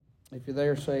If you're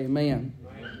there, say amen.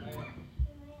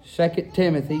 2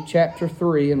 Timothy chapter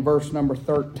 3 and verse number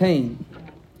 13.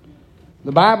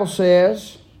 The Bible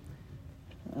says,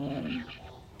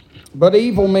 but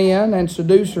evil men and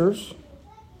seducers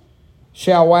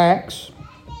shall wax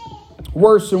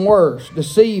worse and worse,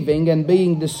 deceiving and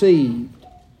being deceived.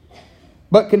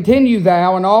 But continue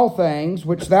thou in all things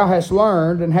which thou hast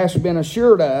learned and hast been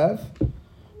assured of,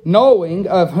 knowing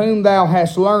of whom thou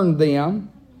hast learned them,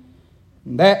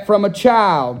 that from a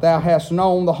child thou hast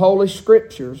known the holy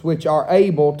Scriptures, which are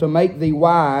able to make thee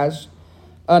wise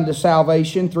unto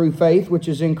salvation through faith which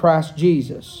is in Christ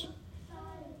Jesus.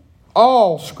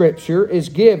 All Scripture is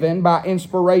given by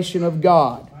inspiration of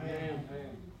God,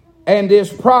 and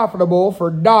is profitable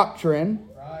for doctrine,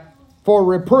 for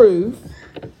reproof,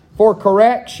 for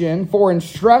correction, for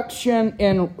instruction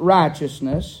in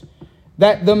righteousness,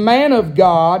 that the man of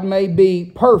God may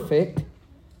be perfect,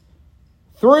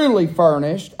 thoroughly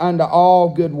furnished unto all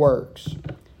good works.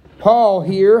 Paul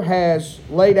here has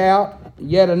laid out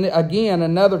yet again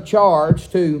another charge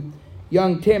to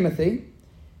young Timothy,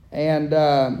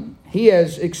 and he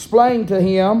has explained to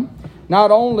him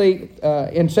not only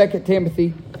in 2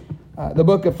 Timothy, the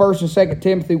book of 1 and 2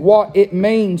 Timothy, what it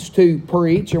means to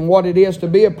preach and what it is to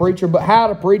be a preacher, but how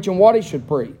to preach and what he should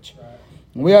preach.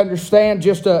 We understand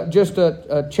just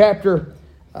a chapter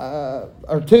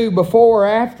or two before or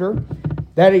after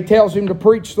that he tells him to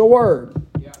preach the word,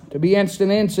 to be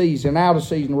instant in season, out of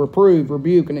season, reprove,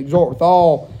 rebuke, and exhort with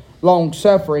all long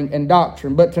suffering and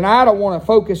doctrine. But tonight I want to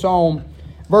focus on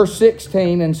verse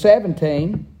 16 and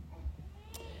 17,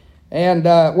 and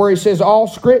where he says, all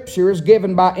Scripture is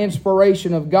given by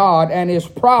inspiration of God and is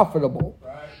profitable.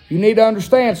 You need to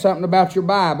understand something about your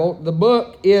Bible. The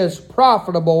book is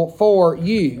profitable for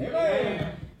you.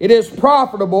 Amen. It is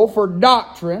profitable for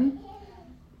doctrine.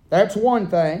 That's one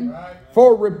thing.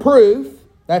 For reproof.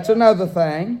 That's another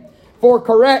thing. For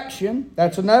correction.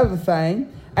 That's another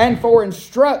thing. And for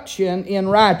instruction in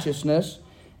righteousness.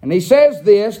 And he says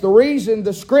this, the reason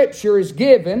the Scripture is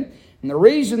given, and the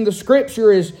reason the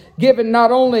Scripture is given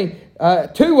not only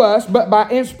to us, but by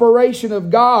inspiration of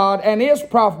God, and is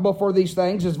profitable for these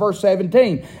things, is verse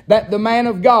 17, that the man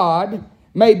of God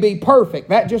may be perfect.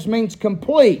 That just means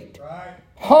complete. Right.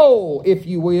 Whole, if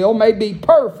you will, may be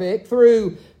perfect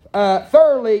through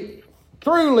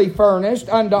thoroughly furnished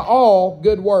unto all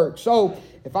good works. So,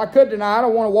 if I could tonight, I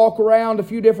want to walk around a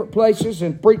few different places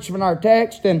and preach from our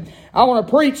text, and I want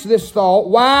to preach this thought,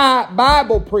 why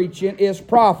Bible preaching is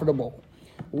profitable.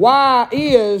 Why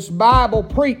is Bible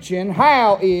preaching,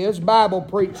 how is Bible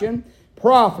preaching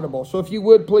profitable? So if you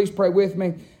would, please pray with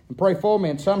me and pray for me,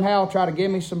 and somehow try to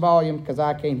give me some volume because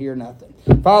I can't hear nothing.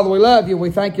 Father, we love you. We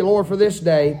thank you, Lord, for this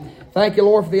day. Thank you,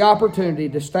 Lord, for the opportunity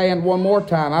to stand one more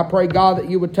time. I pray, God, that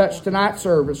you would touch tonight's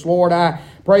service. Lord, I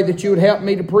pray that you would help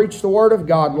me to preach the Word of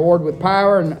God, Lord, with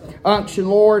power and unction,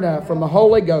 Lord, from the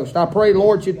Holy Ghost. I pray,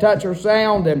 Lord, you touch our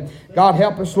sound, and God,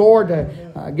 help us, Lord,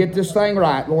 to get this thing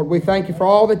right. Lord, we thank you for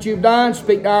all that you've done.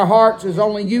 Speak to our hearts as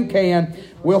only you can.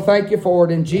 We'll thank you for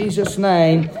it in Jesus'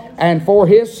 name and for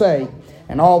His sake.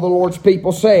 And all the Lord's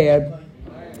people said,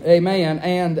 amen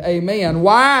and amen.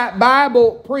 Why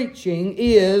Bible preaching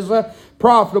is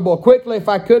profitable. Quickly, if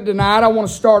I could tonight, I want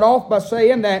to start off by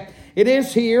saying that it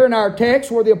is here in our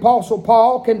text where the Apostle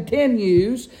Paul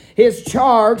continues his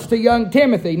charge to young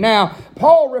Timothy. Now,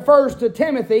 Paul refers to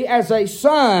Timothy as a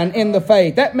son in the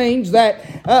faith. That means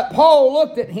that Paul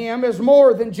looked at him as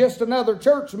more than just another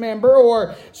church member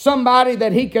or somebody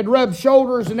that he could rub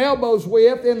shoulders and elbows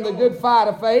with in the good fight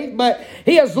of faith. But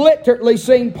he has literally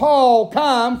seen Paul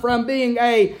come from being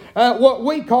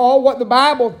what the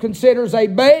Bible considers a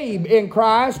babe in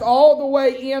Christ, all the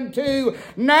way into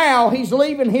now he's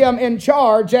leaving him in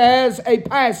charge as a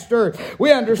pastor.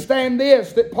 We understand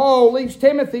this, that Paul leaves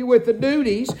Timothy with the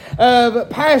duties of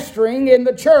pastoring in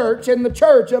the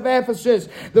church of Ephesus.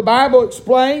 The Bible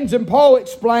explains and Paul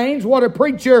explains what a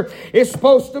preacher is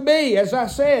supposed to be. As I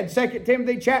said, 2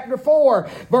 Timothy chapter 4,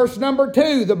 verse number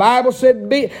 2, the Bible said,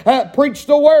 preach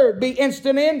the word, be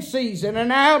instant in season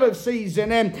and out of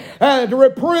season, and to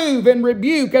reprove and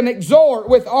rebuke and exhort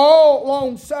with all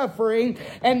long suffering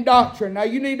and doctrine. Now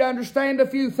you need to understand a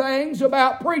few things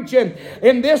about preaching.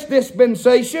 In this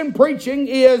dispensation, preaching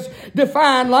is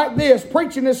defined like this.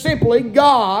 Preaching is simply simply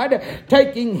God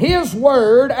taking His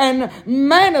Word and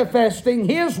manifesting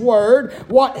His Word,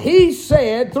 what He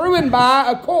said, through and by,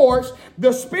 of course,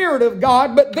 the Spirit of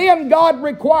God. But then God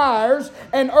requires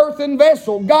an earthen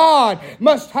vessel. God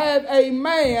must have a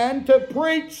man to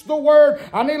preach the Word.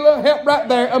 I need a little help right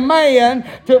there. A man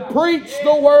to preach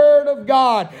the Word of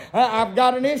God. I've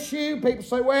got an issue. People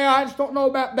say, well, I just don't know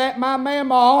about that. My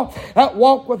mama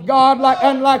walked with God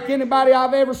unlike anybody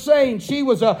I've ever seen. She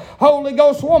was a Holy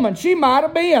Ghost woman. She might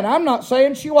have been. I'm not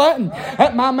saying she wasn't.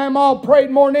 My mama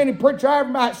prayed more than any preacher I ever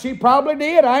met. She probably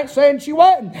did. I ain't saying she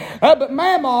wasn't. But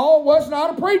mama was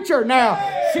not a preacher.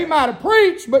 Now, she might have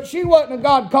preached, but she wasn't a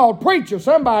God-called preacher.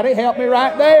 Somebody help me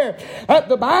right there.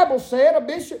 The Bible said a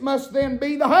bishop must then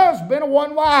be the husband of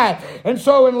one wife. And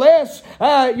so unless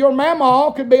your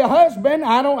mama could be a husband,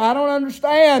 I don't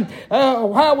understand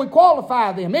how we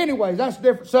qualify them. Anyways, that's a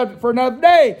different subject for another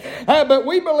day. But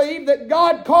we believe that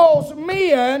God calls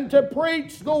men to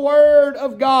preach the Word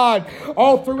of God.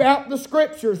 All throughout the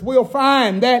Scriptures we'll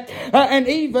find that, and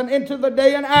even into the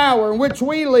day and hour in which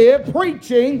we live,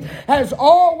 preaching has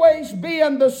always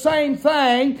been the same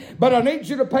thing. But I need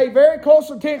you to pay very close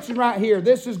attention right here.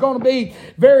 This is going to be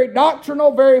very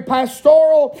doctrinal, very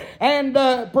pastoral, and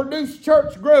produce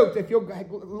church growth. If you'll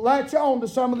latch on to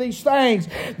some of these things.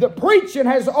 The preaching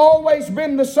has always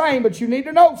been the same, but you need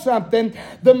to know something.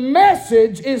 The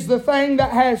message is the thing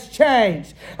that has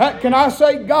changed. Can I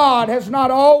say God has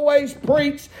not always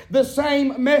preached the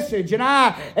same message? And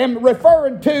I am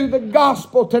referring to the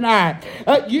gospel tonight.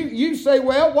 You say,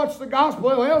 well, what's the gospel?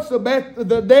 Well, it's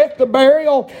the death, the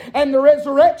burial, and the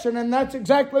resurrection. And that's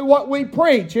exactly what we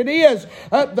preach. It is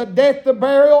the death, the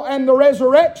burial, and the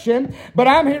resurrection. But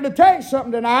I'm here to tell you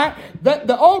something tonight, that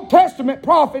the Old Testament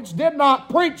prophets did not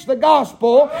preach the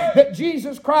gospel, that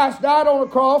Jesus Christ died on a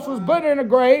cross, was put in a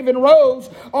grave, and rose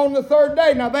on the third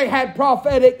day. Now, they had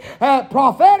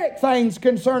prophetic things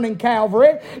concerning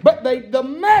Calvary, but the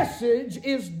message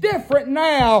is different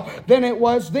now than it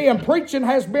was then. Preaching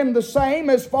has been the same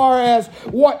as far as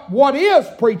what is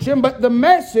preaching, but the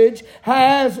message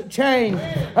has changed.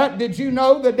 Did you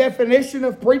know the definition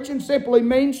of preaching simply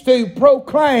means to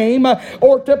proclaim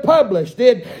or to publish?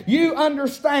 Did you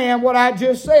understand what I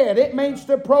just said? It means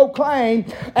to proclaim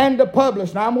and to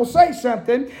publish. Now, I'm going to say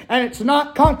something, and it's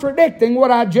not contradicting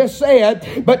what I just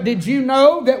said, but did you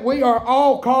know that we are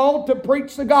all called to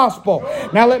preach the gospel?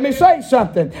 Now, let me say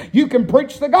something. You can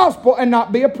preach the gospel and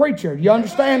not be a preacher. You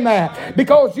understand that?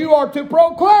 Because you are to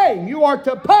proclaim, you are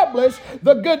to publish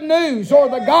the good news or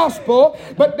the gospel,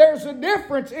 but there's a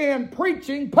difference in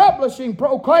preaching, publishing,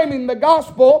 proclaiming the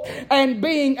gospel, and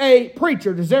being a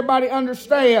preacher. Does everybody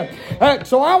understand?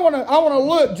 So I want to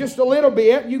look just a little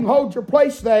bit. You can hold your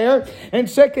place there in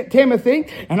 2 Timothy,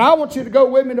 and I want you to go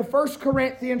with me to 1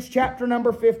 Corinthians chapter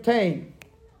number 15.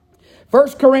 1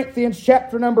 Corinthians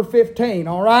chapter number 15,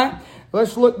 all right?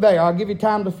 Let's look there. I'll give you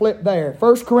time to flip there.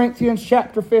 1 Corinthians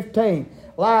chapter 15.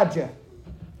 Elijah,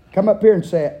 come up here and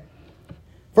say it.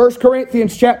 1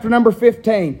 Corinthians chapter number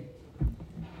 15,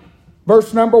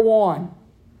 verse number 1.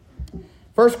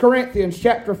 1 Corinthians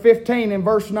chapter 15 and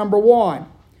verse number 1.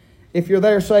 If you're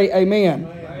there, say amen.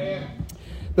 Amen.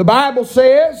 The Bible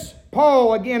says,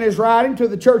 Paul again is writing to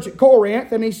the church at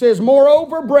Corinth, and he says,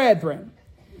 moreover, brethren,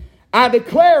 I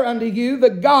declare unto you the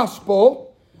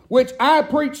gospel which I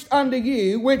preached unto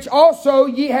you, which also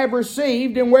ye have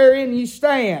received, and wherein ye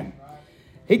stand.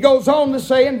 He goes on to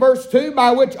say in verse 2,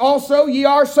 by which also ye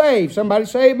are saved. Somebody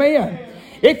say amen. Amen.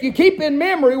 If you keep in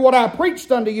memory what I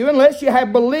preached unto you, unless you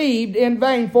have believed in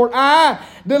vain. For I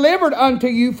delivered unto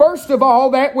you first of all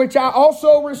that which I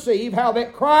also received, how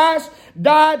that Christ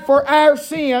died for our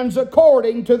sins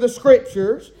according to the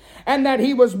Scriptures, and that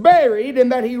He was buried,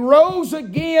 and that He rose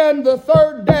again the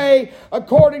third day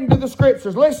according to the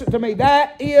Scriptures. Listen to me,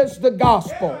 that is the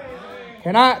gospel.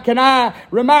 Can I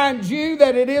remind you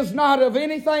that it is not of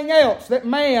anything else that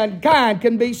mankind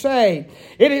can be saved.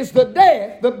 It is the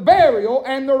death, the burial,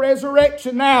 and the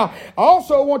resurrection. Now, I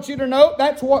also want you to note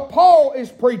that's what Paul is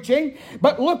preaching.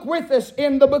 But look with us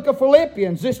in the book of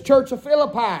Philippians, this church of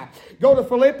Philippi. Go to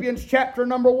Philippians chapter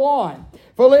number 1.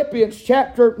 Philippians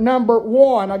chapter number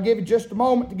 1. I'll give you just a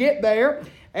moment to get there.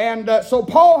 And so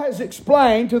Paul has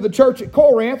explained to the church at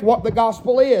Corinth what the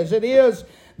gospel is. It is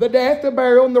the death, the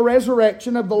burial, and the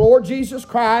resurrection of the Lord Jesus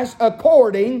Christ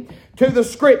according to the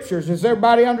Scriptures. Does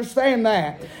everybody understand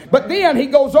that? But then he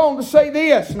goes on to say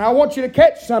this, and I want you to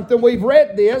catch something. We've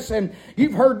read this, and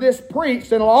you've heard this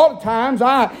preached, and a lot of times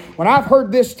when I've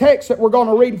heard this text that we're going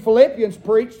to read in Philippians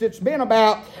preached, it's been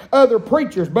about other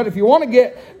preachers. But if you want to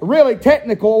get really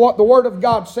technical what the Word of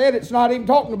God said, it's not even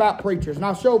talking about preachers, and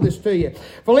I'll show this to you.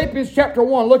 Philippians chapter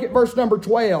 1, look at verse number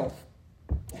 12.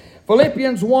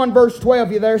 Philippians 1 verse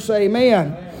 12, you there say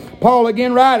amen. Paul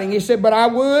again writing, he said, "But I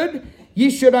would ye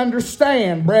should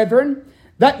understand, brethren,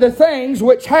 that the things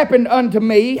which happened unto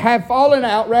me have fallen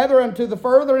out rather unto the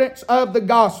furtherance of the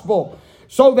gospel,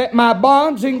 so that my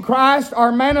bonds in Christ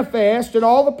are manifest in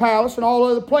all the palace and all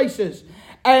other places.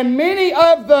 And many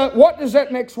of the," what does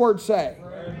that next word say?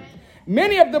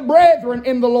 "Many of the brethren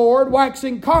in the Lord,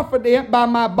 waxing confident by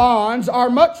my bonds, are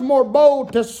much more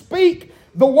bold to speak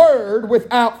the word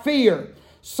without fear.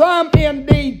 Some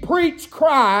indeed preach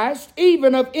Christ,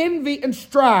 even of envy and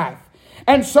strife.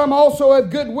 And some also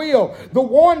of goodwill. The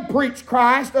one preached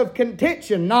Christ of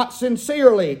contention, not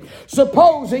sincerely,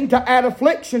 supposing to add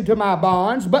affliction to my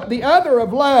bonds, but the other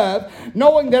of love,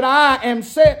 knowing that I am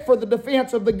set for the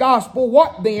defense of the gospel.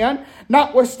 What then?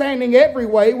 Notwithstanding every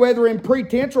way, whether in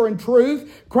pretense or in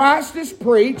truth, Christ is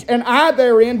preached, and I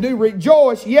therein do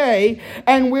rejoice, yea,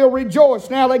 and will rejoice."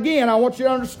 Now again, I want you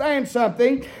to understand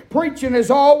something. Preaching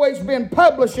has always been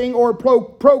publishing or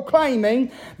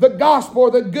proclaiming the gospel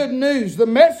or the good news. The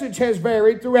message has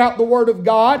varied throughout the Word of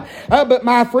God. But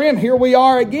my friend, here we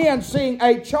are again seeing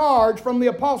a charge from the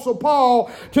Apostle Paul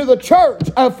to the church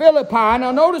of Philippi.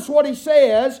 Now notice what he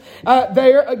says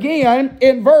there again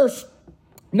in verse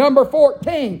number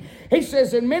 14. He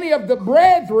says, "And many of the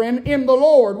brethren in the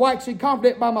Lord, waxing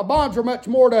confident by my bonds, are much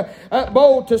more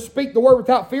bold to speak the word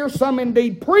without fear. Some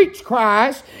indeed preach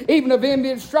Christ, even of envy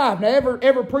and strife." Now,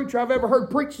 every preacher I've ever heard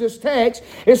preach this text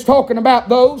is talking about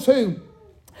those who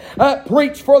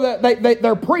preach for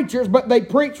they're preachers, but they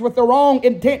preach with the wrong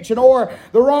intention or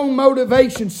the wrong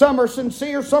motivation. Some are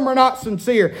sincere, some are not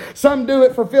sincere. Some do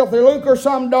it for filthy lucre,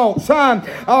 some don't. Some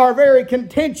are very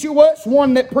contentious,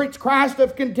 one that preach Christ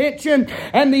of contention,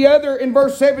 and the other in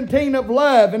verse 17 of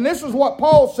love. And this is what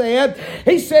Paul said.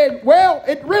 He said, well,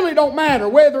 it really don't matter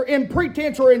whether in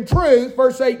pretense or in truth,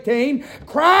 verse 18,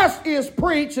 Christ is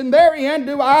preached, and therein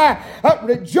do I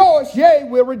rejoice, yea,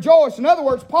 will rejoice. In other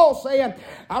words, Paul's saying,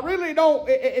 I really don't,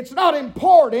 it's not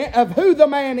important of who the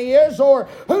man is or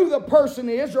who the person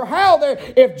is or how they're,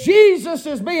 if Jesus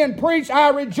is being preached,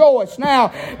 I rejoice.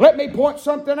 Now, let me point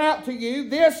something out to you.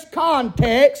 This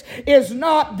context is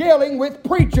not dealing with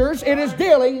preachers, it is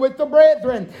dealing with the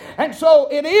brethren. And so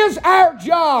it is our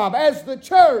job as the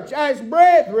church, as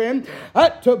brethren,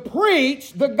 to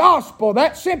preach the gospel.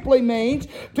 That simply means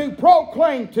to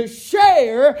proclaim, to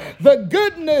share the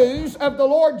good news of the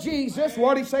Lord Jesus.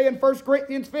 What did he say in 1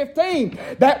 Corinthians 15?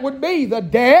 That would be the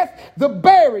death, the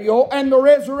burial, and the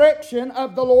resurrection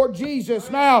of the Lord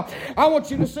Jesus. Now, I want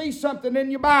you to see something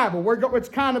in your Bible. It's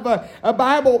kind of a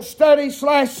Bible study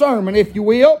 / sermon, if you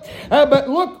will. But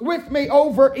look with me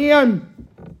over in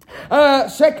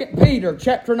 2 Peter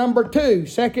chapter number 2.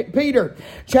 2 Peter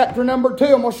chapter number 2.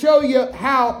 I'm going to show you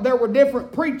how there were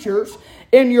different preachers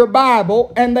in your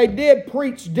Bible, and they did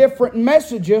preach different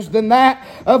messages than that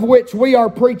of which we are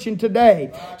preaching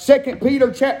today. 2 Peter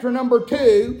chapter number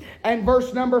 2 and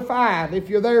verse number 5. If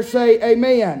you're there, say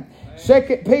amen.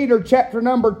 2 Peter chapter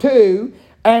number 2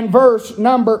 and verse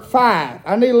number 5.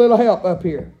 I need a little help up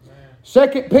here.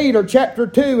 2 Peter chapter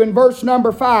 2 and verse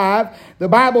number 5. The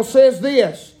Bible says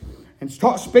this, and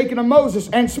speaking of Moses,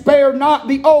 "And spare not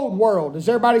the old world." Does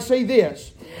everybody see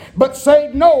this? "But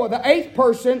saved Noah," the eighth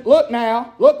person. Look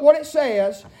now. Look what it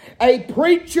says. "A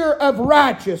preacher of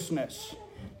righteousness."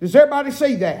 Does everybody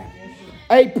see that?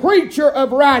 A preacher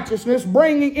of righteousness,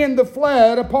 bringing in the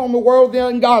flood upon the world of the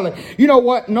ungodly. You know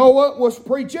what Noah was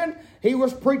preaching? He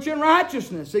was preaching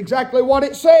righteousness. Exactly what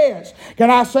it says. Can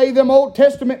I say them Old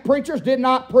Testament preachers did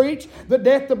not preach the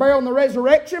death, the burial, and the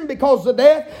resurrection? Because the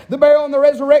death, the burial, and the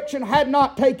resurrection had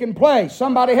not taken place.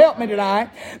 Somebody help me tonight.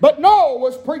 But Noah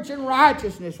was preaching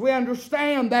righteousness. We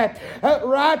understand that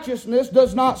righteousness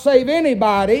does not save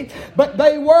anybody, but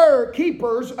they were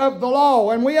keepers of the law.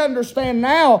 And we understand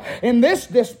now in this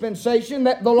dispensation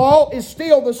that the law is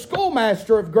still the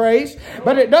schoolmaster of grace,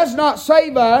 but it does not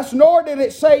save us, nor did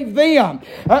it save them.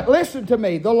 Listen to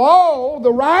me. The law,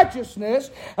 the righteousness,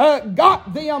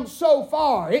 got them so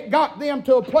far. It got them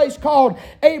to a place called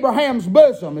Abraham's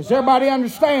bosom. Does everybody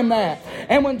understand that?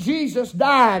 And when Jesus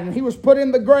died and he was put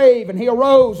in the grave and he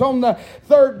arose on the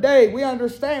third day, we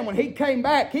understand when he came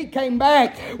back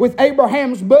with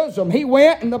Abraham's bosom. He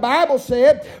went, and the Bible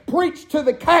said, preached to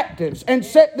the captives and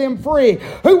set them free.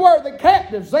 Who were the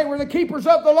captives? They were the keepers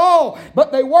of the law,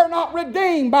 but they were not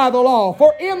redeemed by the law.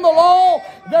 For in the law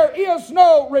there is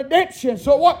no redemption.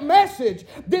 So what message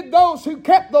did those who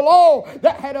kept the law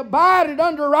that had abided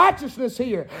under righteousness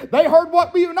hear? They heard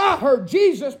what you and I heard.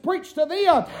 Jesus preached to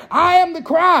them, I am the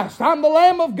Christ. I'm the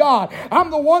Lamb of God.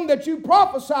 I'm the one that you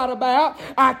prophesied about.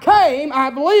 I came,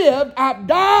 I've lived, I've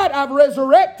died, I've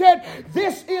resurrected.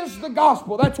 This is the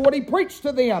gospel. That's what he preached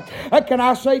to them. Can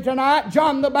I say tonight,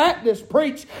 John the Baptist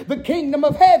preached the kingdom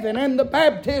of heaven and the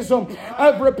baptism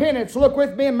of repentance. Look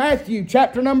with me in Matthew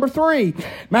chapter number 3.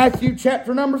 Matthew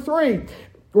chapter number 3.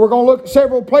 We're going to look at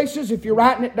several places. If you're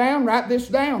writing it down, write this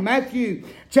down. Matthew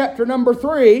chapter number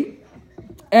 3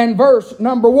 and verse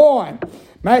number 1.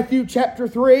 Matthew chapter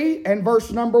 3 and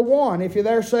verse number 1. If you're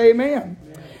there, say amen.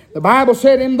 The Bible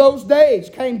said, in those days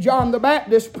came John the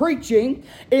Baptist preaching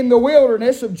in the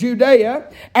wilderness of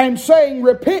Judea and saying,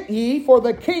 repent ye, for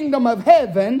the kingdom of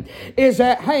heaven is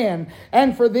at hand.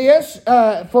 And for this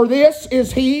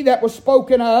is he that was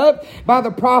spoken of by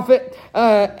the prophet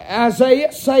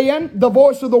Isaiah, saying, the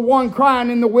voice of the one crying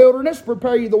in the wilderness,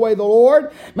 prepare ye the way of the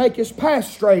Lord, make his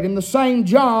path straight. And the same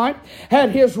John had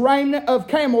his raiment of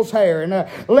camel's hair, and a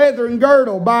leathern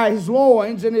girdle by his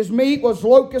loins, and his meat was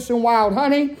locusts and wild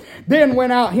honey. Then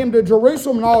went out him to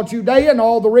Jerusalem and all Judea and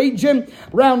all the region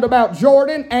round about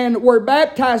Jordan, and were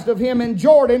baptized of him in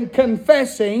Jordan,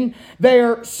 confessing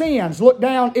their sins. Look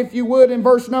down, if you would, in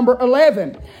verse number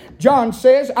 11. John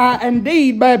says, I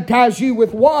indeed baptize you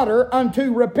with water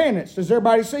unto repentance. Does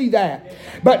everybody see that?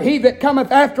 But he that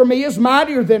cometh after me is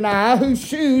mightier than I, whose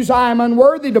shoes I am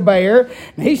unworthy to bear.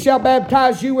 And he shall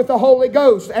baptize you with the Holy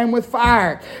Ghost and with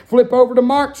fire. Flip over to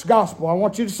Mark's Gospel. I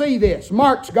want you to see this.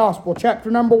 Mark's Gospel,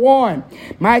 chapter number 1.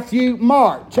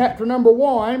 Mark, chapter number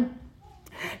 1.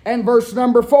 And verse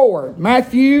number 4.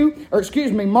 Mark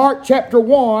chapter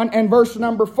 1 and verse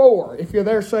number 4. If you're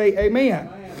there, say amen.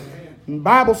 The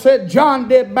Bible said John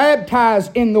did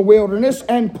baptize in the wilderness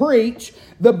and preach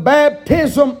the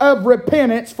baptism of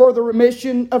repentance for the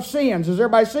remission of sins. Does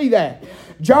everybody see that?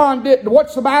 John did,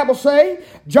 what's the Bible say?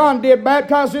 John did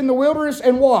baptize in the wilderness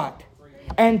and what?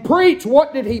 And preach,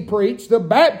 what did he preach? The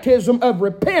baptism of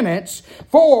repentance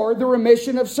for the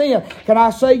remission of sin. Can I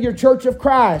say your Church of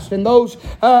Christ and those,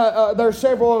 there are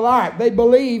several alike, they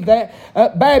believe that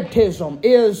baptism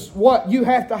is what you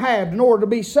have to have in order to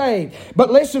be saved.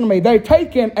 But listen to me, they're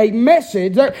taking a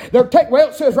message, well,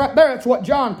 it says right there, that's what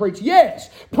John preached. Yes,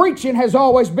 preaching has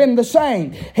always been the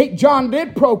same. John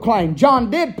did proclaim,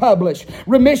 John did publish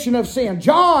remission of sin.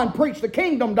 John preached the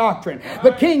kingdom doctrine,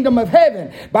 the kingdom of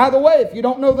heaven. By the way, if you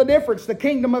don't know the difference, the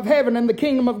kingdom of heaven and the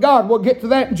kingdom of God, we'll get to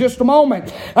that in just a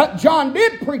moment. John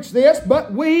did preach this,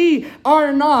 but we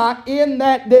are not in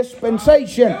that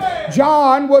dispensation.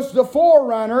 John was the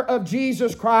forerunner of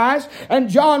Jesus Christ, and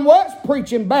John was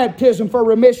preaching baptism for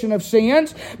remission of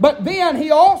sins, but then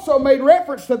he also made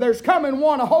reference to there's coming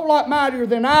one a whole lot mightier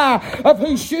than I, of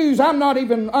whose shoes I'm not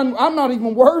even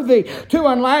worthy to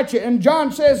unlatch it. And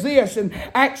John says this in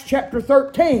Acts chapter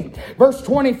 13, verse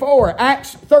 24.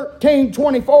 Acts 13:24,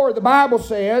 the Bible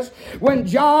says, when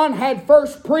John had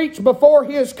first preached before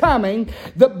his coming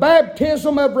the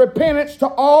baptism of repentance to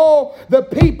all the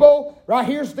people, right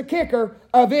here's the kicker,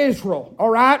 of Israel. All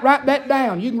right, write that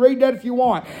down. You can read that if you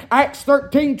want. Acts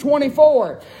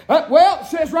 13:24. Well, it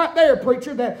says right there,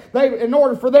 preacher, that they, in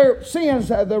order for their sins,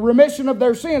 the remission of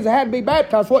their sins, they had to be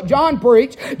baptized. What John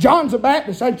preached. John's a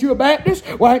Baptist. Ain't you a Baptist?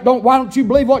 Well, why don't you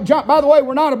believe what John? By the way,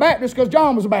 we're not a Baptist because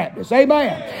John was a Baptist.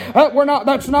 Amen. We're not.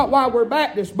 That's not why we're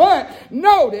Baptists. But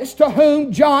notice to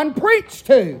whom John preached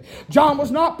to. John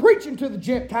was not preaching to the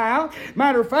Gentile.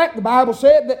 Matter of fact, the Bible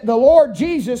said that the Lord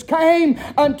Jesus came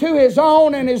unto his own,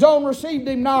 and his own received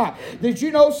him not. Did you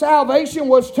know salvation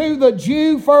was to the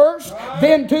Jew first,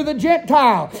 then to the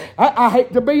Gentile? I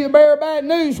hate to be the bearer of bad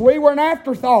news. We were an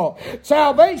afterthought.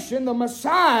 Salvation, the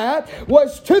Messiah,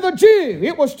 was to the Jew.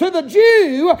 It was to the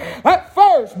Jew at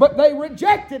first, but they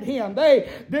rejected him. They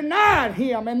denied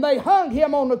him, and they hung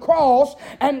him on the cross,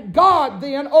 and God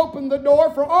then opened the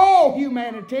door for all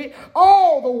humanity,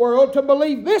 all the world, to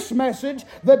believe this message,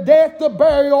 the death, the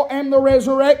burial, and the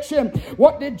resurrection.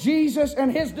 What did Jesus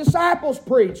and his disciples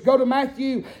preach? Go to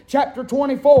Matthew chapter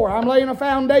 24. I'm laying a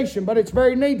foundation, but it's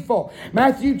very needful.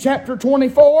 Matthew chapter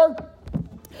 24,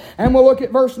 and we'll look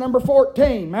at verse number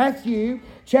 14. Matthew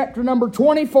chapter number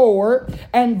 24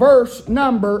 and verse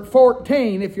number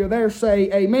 14. If you're there, say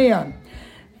amen.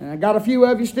 And I got a few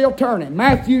of you still turning.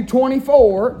 Matthew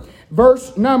 24,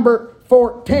 verse number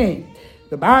 14.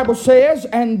 The Bible says,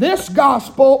 and this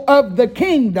gospel of the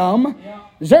kingdom,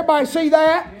 does everybody see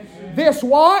that? This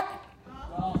what?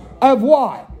 Of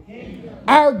what?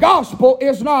 Our gospel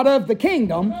is not of the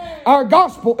kingdom. Our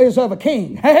gospel is of a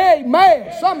king.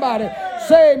 Amen. Somebody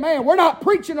say amen. We're not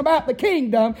preaching about the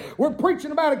kingdom. We're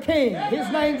preaching about a king. His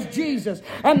name's Jesus.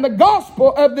 And the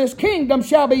gospel of this kingdom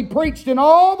shall be preached in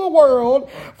all the world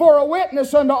for a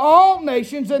witness unto all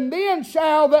nations, and then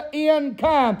shall the end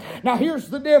come. Now here's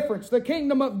the difference. The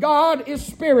kingdom of God is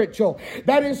spiritual.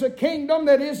 That is a kingdom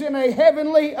that is in a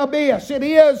heavenly abyss. It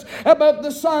is above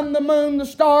the sun, the moon, the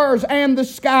stars, and the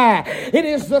sky. It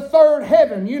is the third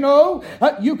heaven. You know,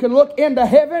 you can look into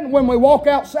heaven when we walk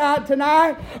outside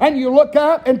tonight, and you look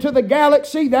up into the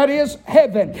galaxy. That is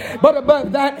heaven. But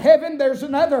above that heaven, there's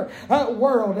another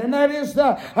world, and that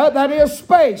is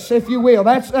space, if you will.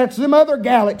 That's them other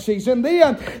galaxies. And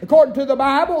then, according to the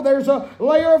Bible, there's a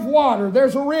layer of water.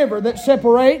 There's a river that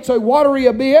separates, a watery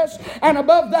abyss, and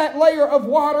above that layer of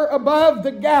water, above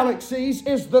the galaxies,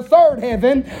 is the third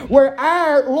heaven, where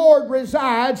our Lord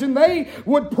resides. And they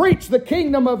would preach the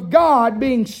kingdom of God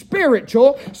being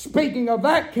spiritual, speaking of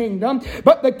that kingdom,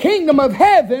 but the kingdom of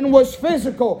heaven was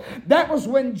physical. That was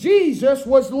when Jesus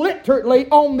was literally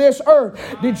on this earth.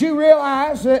 Did you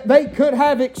realize that they could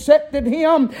have accepted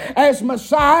Him as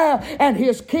Messiah, and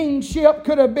His kingship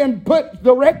could have been put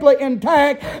directly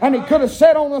intact, and He could have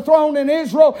sat on the throne in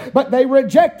Israel, but they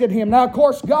rejected Him. Now, of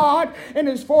course, God in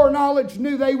His foreknowledge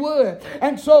knew they would.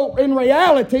 And so, in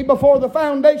reality, before the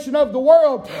foundation of the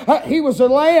world, He was a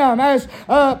lamb as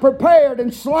prepared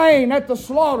and slain at the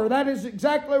slaughter. That is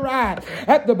exactly right.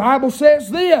 The Bible says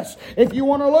this, if you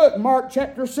want to look, Mark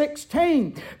chapter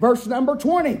 16, verse number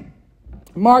 20.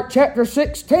 Mark chapter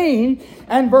 16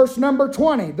 and verse number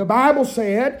 20. The Bible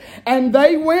said, and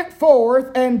they went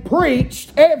forth and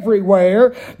preached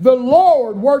everywhere, the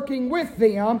Lord working with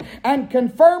them and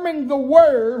confirming the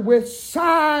word with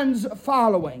signs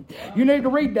following. You need to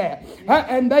read that.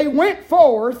 And they went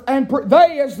forth and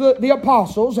they, as the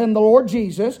apostles and the Lord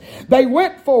Jesus, they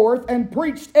went forth and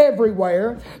preached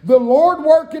everywhere, the Lord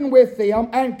working with them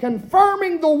and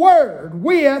confirming the word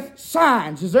with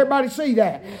signs. Does everybody see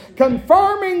that? Confirming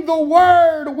the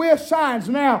word with signs.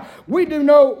 Now, we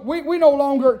no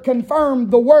longer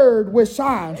confirm the word with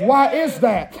signs. Why is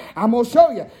that? I'm going to show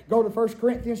you. Go to 1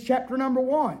 Corinthians chapter number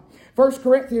 1. 1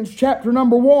 Corinthians chapter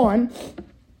number 1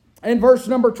 and verse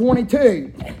number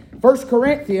 22. 1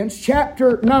 Corinthians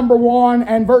chapter number 1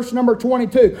 and verse number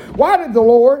 22. Why did the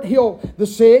Lord heal the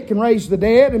sick and raise the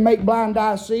dead and make blind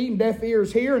eyes see and deaf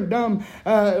ears hear and dumb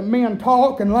men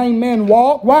talk and lame men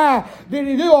walk? Why did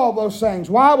He do all those things?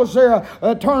 Why was there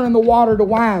a turning the water to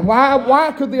wine?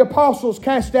 Why could the apostles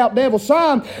cast out devils?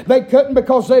 Some they couldn't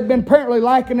because they'd been apparently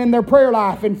lacking in their prayer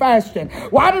life and fasting.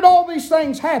 Why did all these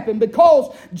things happen?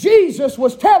 Because Jesus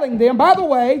was telling them. By the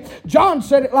way, John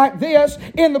said it like this,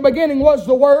 in the beginning was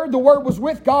the Word was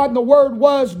with God, and the Word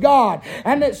was God.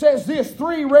 And it says this,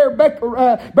 three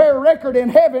bear record in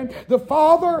heaven, the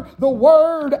Father, the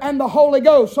Word, and the Holy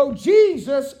Ghost. So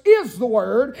Jesus is the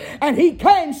Word, and He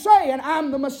came saying,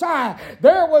 I'm the Messiah.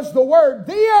 There was the Word.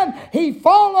 Then He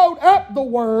followed up the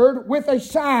Word with a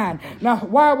sign. Now,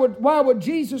 why would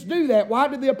Jesus do that? Why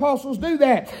did the apostles do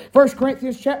that? 1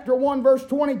 Corinthians chapter 1 verse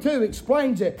 22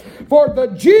 explains it. For the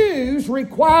Jews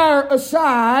require a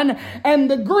sign, and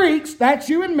the Greeks, that's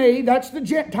you and me, that's the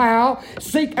Gentile,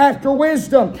 seek after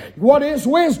wisdom. What is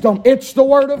wisdom? It's the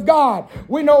Word of God.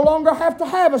 We no longer have to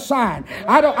have a sign.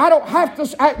 I don't have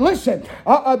to. Listen,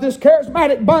 this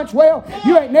charismatic bunch, well,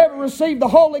 you ain't never received the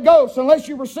Holy Ghost unless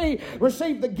you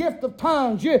receive the gift of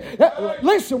tongues.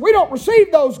 Listen, we don't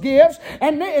receive those gifts,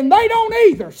 and they don't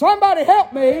either. Somebody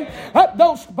help me.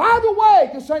 By the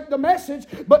way, this ain't the message,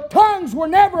 but tongues were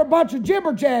never a bunch of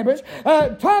jibber jabbers.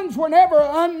 Tongues were never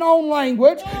an unknown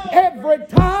language. Every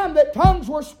time that tongues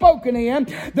were spoken in,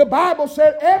 the Bible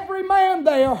said every man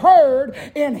there heard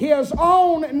in his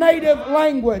own native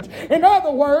language. In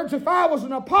other words, if I was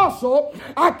an apostle,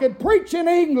 I could preach in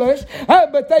English,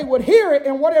 but they would hear it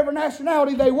in whatever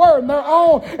nationality they were, in their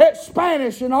own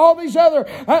Spanish and all these other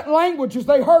languages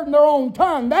they heard in their own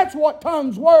tongue. That's what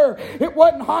tongues were. It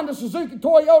wasn't Honda, Suzuki,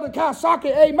 Toyota,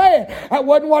 Kawasaki, amen. That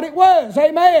wasn't what it was,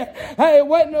 amen. It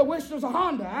wasn't a wish was a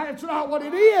Honda. That's not what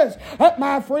it is,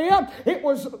 my friend. It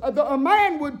was a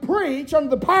man would preach under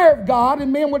the power of God,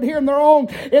 and men would hear in their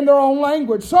own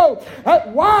language. So,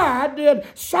 why did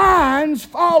signs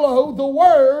follow the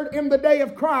Word in the day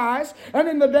of Christ and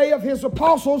in the day of His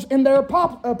apostles in their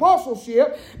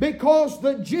apostleship? Because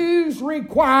the Jews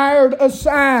required a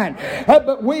sign.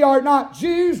 But we are not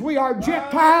Jews, we are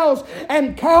Gentiles,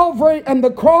 and Calvary and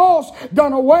the cross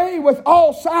done away with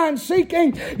all sign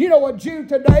seeking. You know, a Jew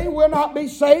today will not be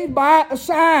saved by a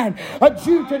sign. A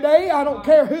Jew today, I don't don't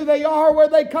care who they are, where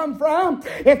they come from.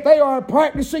 If they are a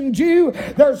practicing Jew,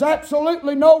 there's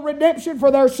absolutely no redemption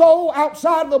for their soul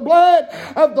outside of the blood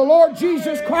of the Lord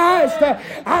Jesus Christ.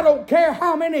 I don't care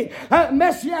how many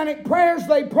messianic prayers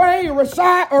they pray,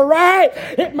 recite, or write.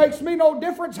 It makes me no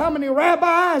difference how many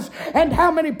rabbis and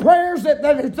how many prayers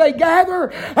that they gather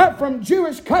from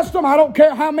Jewish custom. I don't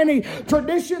care how many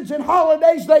traditions and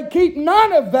holidays they keep.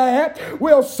 None of that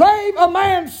will save a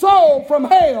man's soul from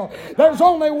hell. There's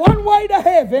only one way to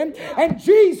heaven, and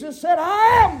Jesus said,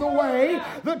 I am the way,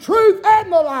 the truth,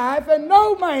 and the life, and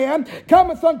no man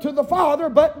cometh unto the Father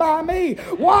but by me.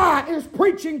 Why is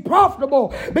preaching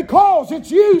profitable? Because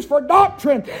it's used for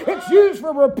doctrine, it's used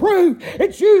for reproof,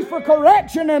 it's used for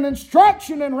correction and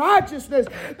instruction in righteousness.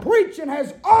 Preaching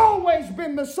has always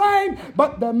been the same,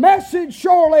 but the message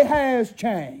surely has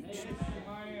changed.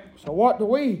 So what do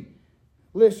we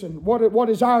listen? What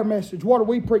is our message? What are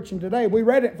we preaching today? We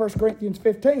read it in 1 Corinthians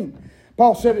 15.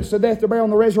 Paul said it's the death, the burial,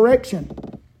 and the resurrection.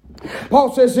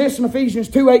 Paul says this in Ephesians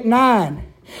 2:8-9.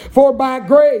 For by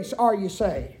grace are you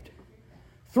saved,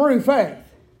 through faith.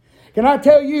 Can I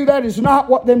tell you that is not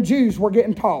what them Jews were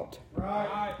getting taught?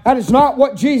 Right. That is not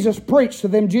what Jesus preached to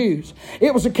them Jews.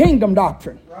 It was a kingdom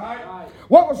doctrine. Right.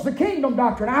 What was the kingdom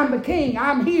doctrine? I'm the king.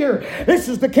 I'm here. This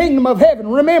is the kingdom of heaven.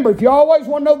 Remember, if you always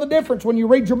want to know the difference when you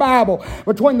read your Bible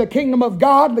between the kingdom of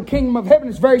God and the kingdom of heaven,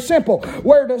 it's very simple.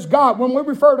 Where does God, when we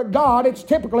refer to God, it's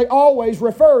typically always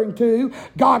referring to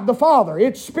God the Father.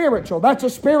 It's spiritual. That's a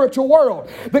spiritual world.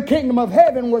 The kingdom of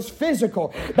heaven was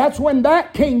physical. That's when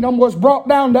that kingdom was brought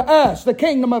down to us, the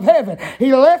kingdom of heaven.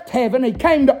 He left heaven. He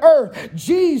came to earth.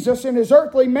 Jesus in his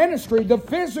earthly ministry, the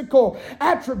physical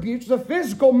attributes, the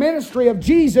physical ministry of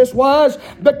Jesus was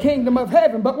the kingdom of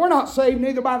heaven. But we're not saved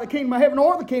neither by the kingdom of heaven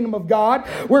or the kingdom of God.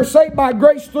 We're saved by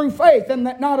grace through faith, and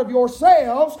that not of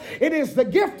yourselves. It is the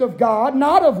gift of God,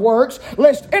 not of works,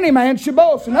 lest any man should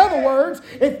boast. In other words,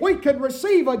 if we could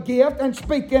receive a gift and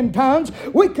speak in tongues,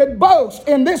 we could boast.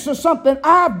 And this is something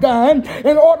I've done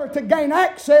in order to gain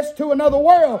access to another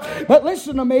world. But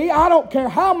listen to me, I don't care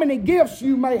how many gifts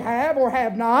you may have or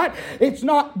have not. It's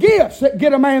not gifts that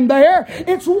get a man there.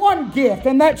 It's one gift,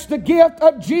 and that's the gift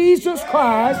of Jesus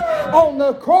Christ on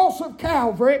the cross of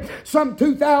Calvary some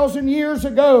 2,000 years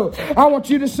ago. I want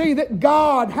you to see that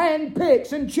God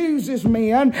handpicks and chooses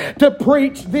men to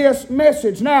preach this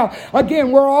message. Now,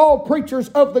 again, we're all preachers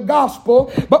of the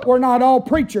gospel, but we're not all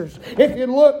preachers. If you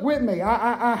look with me,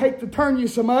 I hate to turn you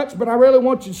so much, but I really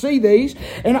want you to see these.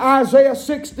 In Isaiah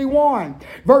 61,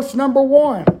 verse number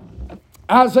 1.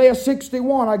 Isaiah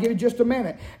 61, I'll give you just a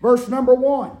minute. Verse number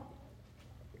 1.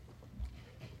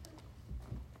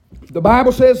 The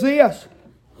Bible says this.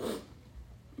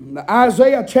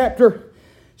 Isaiah chapter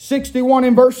 61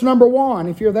 in verse number 1.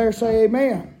 If you're there, say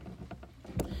amen.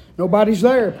 Nobody's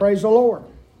there. Praise the Lord.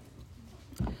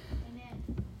 Amen.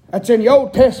 That's in the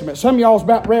Old Testament. Some of y'all's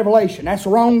about Revelation. That's the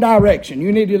wrong direction.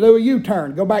 You need to do a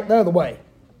U-turn. Go back the other way.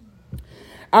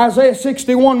 Isaiah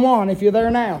 61:1. If you're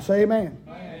there now, say amen.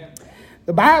 Amen.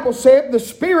 The Bible said, the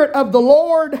Spirit of the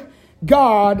Lord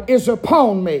God is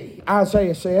upon me,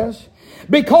 Isaiah says,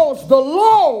 because the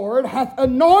Lord hath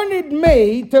anointed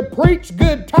me to preach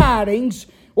good tidings.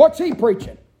 What's he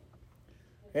preaching?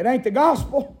 It ain't the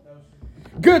gospel.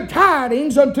 Good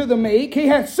tidings unto the meek. He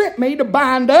hath sent me to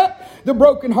bind up the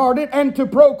brokenhearted and to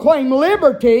proclaim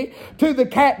liberty to the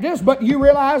captives. But you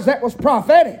realize that was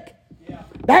prophetic.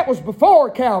 That was before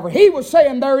Calvary. He was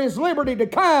saying there is liberty to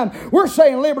come. We're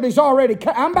saying liberty's already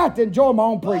come. I'm about to enjoy my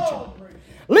own preaching.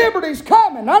 Liberty's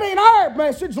coming. That ain't our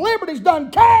message. Liberty's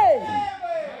done came.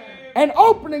 An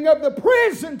opening of the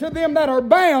prison to them that are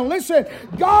bound. Listen,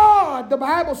 God, the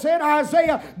Bible said,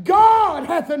 Isaiah, God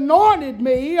hath anointed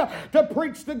me to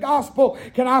preach the gospel.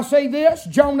 Can I say this?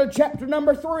 Jonah chapter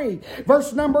number 3,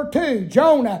 verse number 2.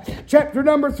 Jonah chapter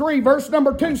number 3, verse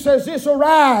number 2 says this,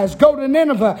 arise, go to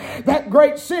Nineveh, that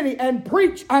great city, and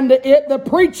preach unto it the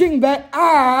preaching that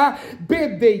I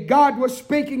bid thee. God was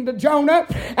speaking to Jonah,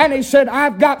 and he said,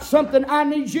 I've got something I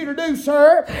need you to do,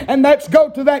 sir, and that's go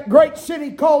to that great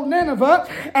city called Nineveh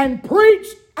and preach.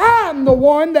 I'm the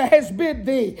one that has bid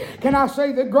thee. Can I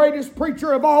say the greatest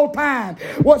preacher of all time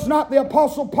was not the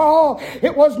Apostle Paul.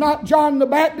 It was not John the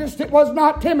Baptist. It was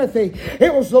not Timothy.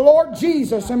 It was the Lord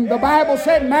Jesus. And the Bible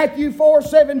said in Matthew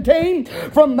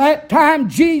 4:17, from that time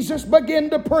Jesus began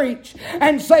to preach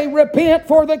and say, repent,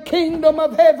 for the kingdom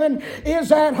of heaven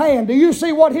is at hand. Do you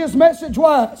see what his message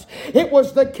was? It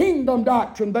was the kingdom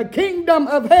doctrine. The kingdom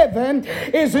of heaven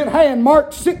is at hand.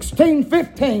 Mark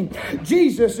 16:15.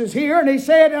 Jesus is here, and he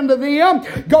said, said unto them,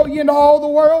 Go ye into all the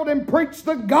world and preach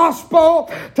the gospel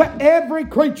to every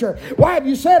creature. Why have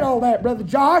you said all that, Brother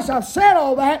Josh? I've said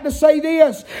all that to say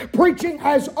this. Preaching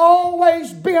has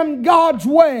always been God's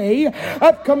way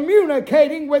of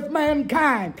communicating with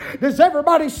mankind. Does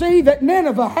everybody see that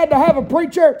Nineveh had to have a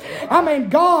preacher? I mean,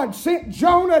 God sent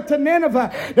Jonah to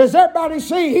Nineveh. Does everybody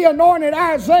see He anointed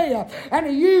Isaiah and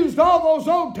He used all those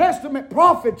Old Testament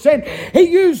prophets and He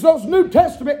used those New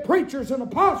Testament preachers and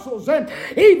apostles and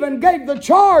even gave the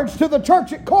charge to the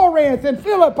church at Corinth and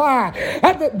Philippi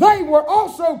and that they were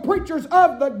also preachers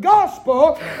of the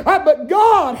gospel, but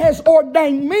God has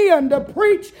ordained men to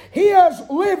preach His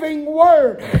living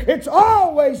word. It's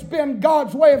always been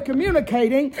God's way of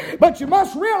communicating, but you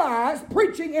must realize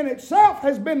preaching in itself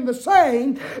has been the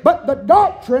same, but the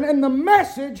doctrine and the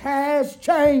message has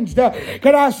changed.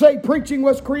 Can I say preaching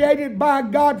was created by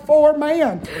God for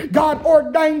man? God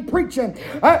ordained preaching,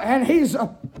 and He's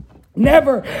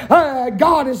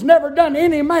God has never done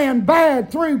any man bad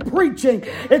through preaching.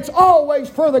 It's always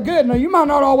for the good. Now, you might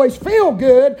not always feel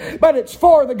good, but it's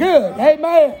for the good.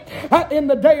 Amen. In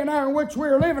the day and hour in which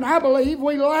we're living, I believe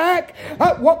we lack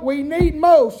what we need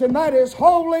most, and that is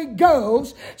Holy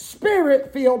Ghost,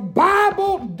 Spirit-filled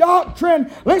Bible doctrine.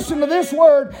 Listen to this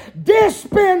word,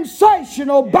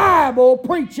 dispensational Bible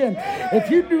preaching.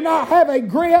 If you do not have a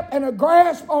grip and a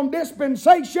grasp on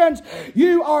dispensations,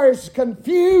 you are as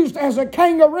confused as a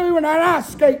kangaroo in an ice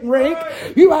skating rink.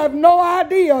 You have no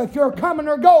idea if you're coming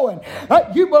or going.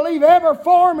 You believe every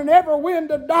form and every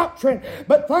wind of doctrine.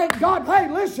 But thank God, hey,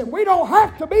 listen, we don't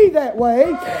have to be that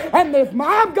way. And if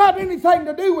I've got anything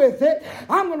to do with it,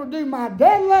 I'm going to do my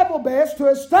dead level best to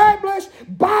establish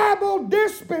Bible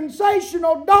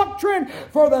dispensational doctrine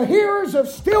for the hearers of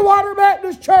Stillwater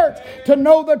Baptist Church to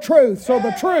know the truth, so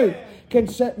the truth can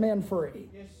set men free.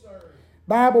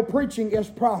 Bible preaching is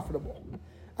profitable.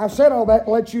 I've said all that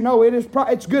to let you know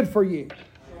it's good for you.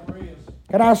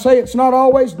 And I say it's not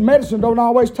always, medicine don't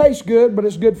always taste good, but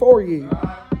it's good for you.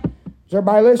 Is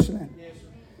everybody listening?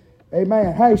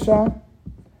 Amen. Hey, son.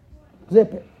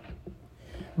 Zip it.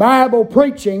 Bible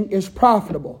preaching is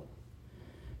profitable.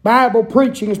 Bible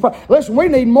preaching is profitable. Listen, we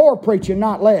need more preaching,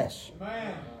 not less.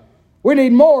 We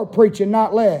need more preaching,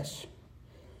 not less.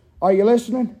 Are you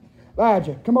listening?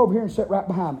 Elijah, come over here and sit right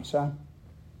behind me, son.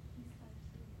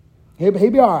 He'll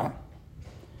be all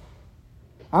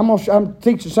right. I'm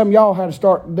teaching some of y'all how to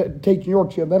start teaching your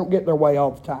children. They don't get their way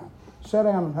all the time. Sit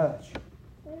down and hush.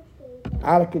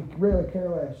 I could really care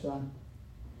less, son.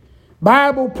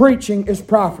 Bible preaching is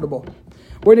profitable.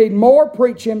 We need more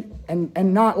preaching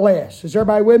and not less. Is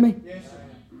everybody with me? Yes, sir.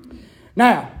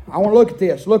 Now, I want to look at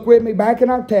this. Look with me back in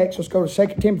our text. Let's go to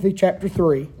 2 Timothy chapter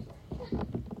 3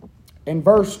 and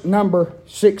verse number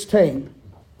 16.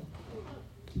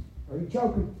 Are you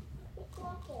choking?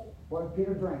 Well, get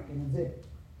a drink and zip.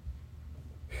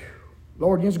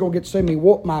 Lord, you're just going to get to see me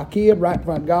whoop my kid right in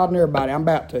front of God and everybody. I'm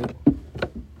about to.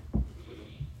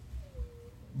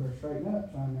 Better straighten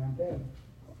up, son. I'm telling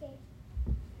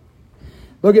you.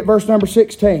 Look at verse number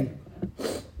 16.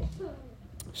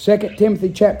 2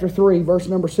 Timothy chapter 3, verse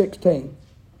number 16.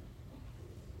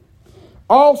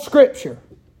 All Scripture.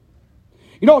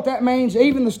 You know what that means?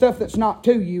 Even the stuff that's not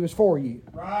to you is for you.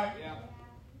 Right, yeah.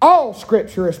 All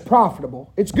Scripture is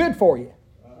profitable. It's good for you.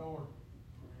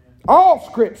 All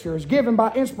Scripture is given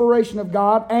by inspiration of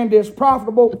God and is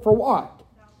profitable for what?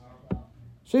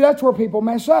 See, that's where people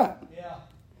mess up.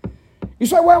 You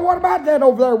say, well, what about that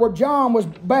over there where John was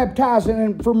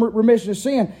baptizing for remission of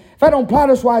sin? If that don't apply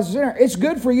to us, why is it in there? It's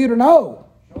good for you to know.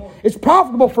 It's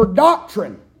profitable for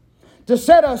doctrine, to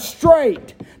set us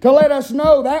straight, to let us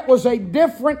know that was a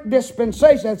different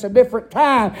dispensation. That's a different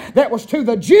time. That was to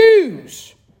the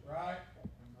Jews.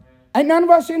 Ain't none of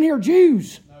us in here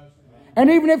Jews. And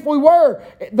even if we were,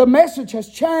 the message has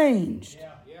changed.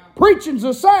 Preaching's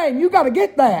the same. You got to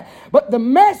get that. But the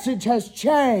message has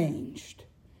changed.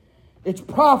 It's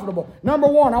profitable. Number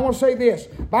one, I want to say this.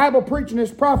 Bible preaching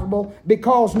is profitable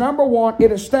because, number one,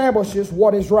 it establishes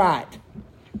what is right.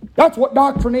 That's what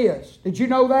doctrine is. Did you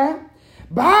know that?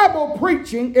 Bible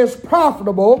preaching is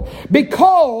profitable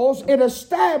because it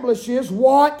establishes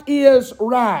what is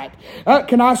right.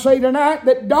 Can I say tonight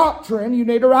that doctrine, you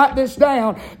need to write this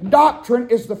down, doctrine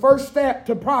is the first step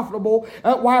to profitable,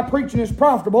 why preaching is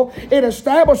profitable. It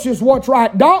establishes what's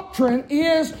right. Doctrine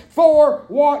is for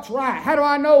what's right. How do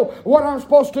I know what I'm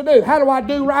supposed to do? How do I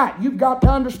do right? You've got to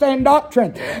understand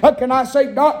doctrine. Can I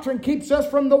say doctrine keeps us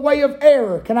from the way of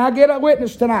error? Can I get a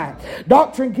witness tonight?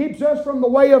 Doctrine keeps us from the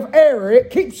way of error. It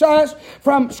keeps us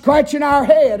from scratching our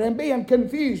head and being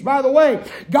confused. By the way,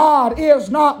 God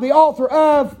is not the author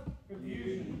of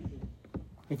confusion.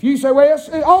 If you say, well,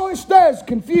 all this does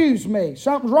confuse me.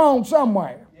 Something's wrong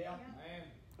somewhere.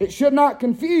 It should not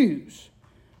confuse.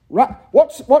 Right?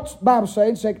 What's the Bible say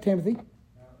in 2 Timothy?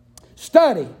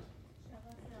 Study.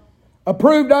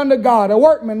 Approved unto God. A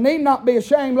workman need not be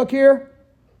ashamed. Look here.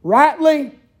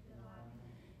 Rightly.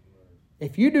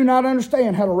 If you do not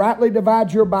understand how to rightly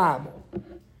divide your Bible,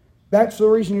 that's the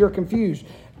reason you're confused.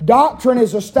 Doctrine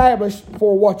is established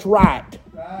for what's right.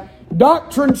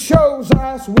 Doctrine shows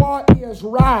us what is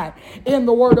right in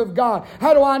the Word of God.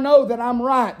 How do I know that I'm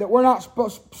right, that we're not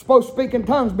supposed to speak in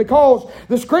tongues? Because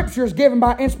the Scripture is given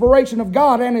by inspiration of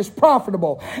God and is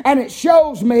profitable. And it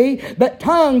shows me that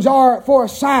tongues are for a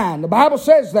sign. The Bible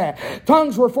says that.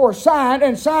 Tongues were for a sign,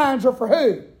 and signs are for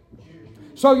who?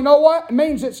 So you know what? It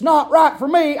means it's not right for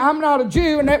me. I'm not a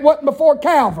Jew, and that wasn't before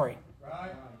Calvary.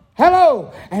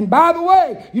 Hello. And by the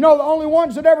way, you know the only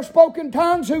ones that ever spoke in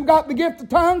tongues, who got the gift of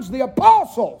tongues? The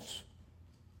apostles.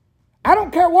 I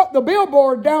don't care what the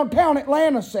billboard downtown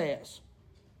Atlanta says.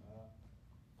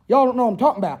 Y'all don't know what I'm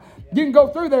talking about. You can go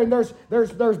through there and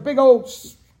there's big old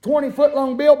 20-foot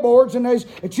long billboards, and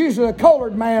it's usually a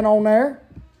colored man on there.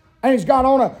 And he's got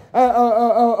on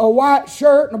a white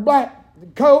shirt and a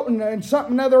black coat and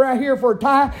something other right here for a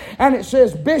tie. And it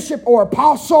says Bishop or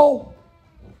Apostle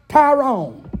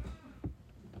Tyrone.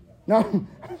 No,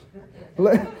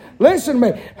 listen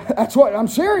to me. That's what I'm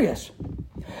serious.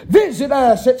 Visit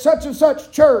us at such and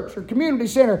such church or community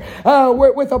center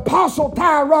with Apostle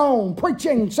Tyrone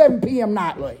preaching 7 p.m.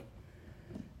 nightly.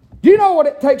 Do you know what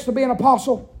it takes to be an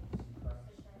apostle?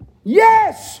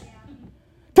 Yes.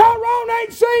 Tyrone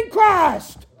ain't seen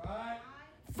Christ.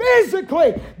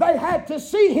 Physically, they had to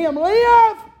see him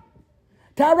live.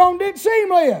 Tyrone didn't see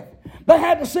him live. They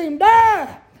had to see him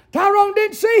die. Tyrone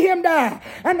didn't see him die.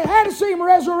 And they had to see him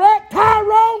resurrect.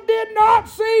 Tyrone did not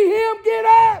see him get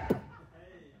up.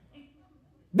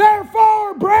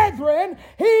 Therefore, brethren,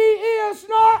 he is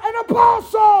not an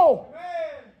apostle.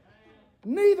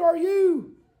 Neither are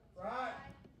you.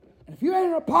 And if you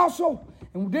ain't an apostle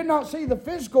and did not see the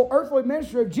physical earthly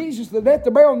ministry of Jesus, the death,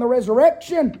 the burial, and the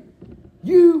resurrection,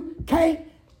 you can't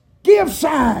give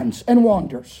signs and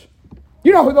wonders.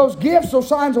 You know who those gifts, those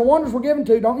signs and wonders were given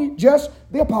to, don't you? Just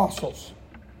the apostles.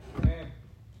 Amen.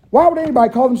 Why would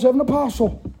anybody call themselves an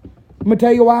apostle? Let me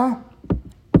tell you why.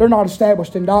 They're not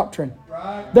established in doctrine.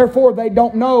 Right. Therefore, they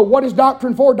don't know. What is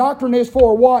doctrine for? Doctrine is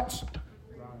for what's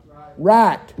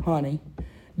right, honey.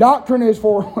 Doctrine is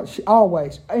for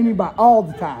always, anybody, all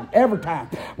the time, every time.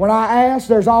 When I ask,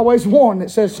 there's always one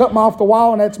that says something off the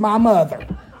wall, and that's my mother.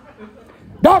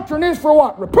 Doctrine is for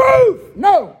what? Reproof?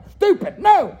 No. Stupid?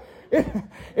 No.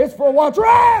 It's for what's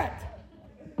right.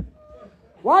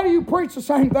 Why do you preach the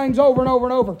same things over and over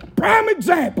and over? Prime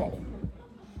example.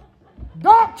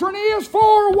 Doctrine is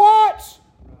for what's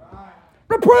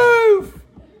reproof.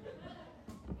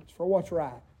 It's for what's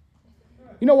right.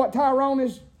 You know what Tyrone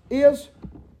is?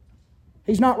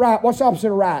 He's not right. What's the opposite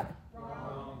of right?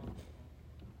 Wrong.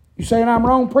 You saying I'm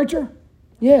wrong, preacher?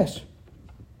 Yes.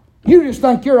 You just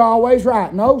think you're always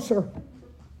right. No, sir.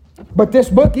 But this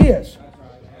book is.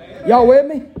 Y'all with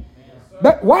me?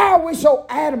 But why are we so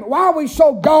adamant? Why are we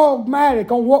so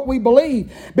dogmatic on what we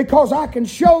believe? Because I can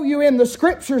show you in the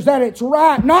Scriptures that it's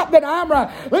right. Not that I'm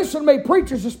right. Listen to me,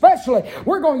 preachers especially.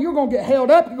 You're going to get held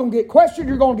up. You're going to get questioned.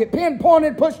 You're going to get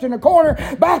pinpointed, pushed in a corner,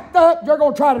 backed up. They're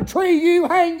going to try to tree you,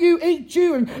 hang you, eat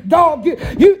you, and dog you.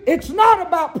 It's not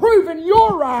about proving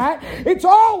you're right. It's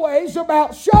always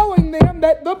about showing them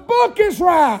that the book is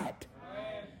right.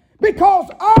 Because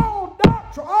all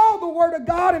doctrine, all the Word of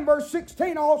God in verse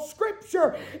 16, all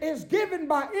Scripture is given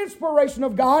by inspiration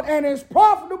of God and is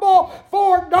profitable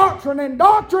for doctrine. And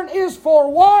doctrine is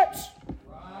for what?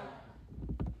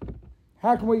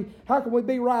 How can we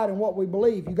be right in what we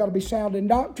believe? You've got to be sound in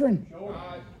doctrine.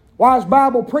 Why is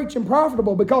Bible preaching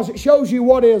profitable? Because it shows you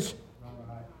what is.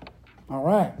 All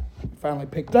right. Finally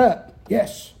picked up.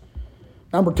 Yes.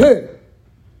 Number 2.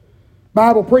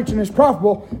 Bible preaching is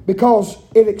profitable because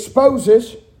it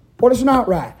exposes what is not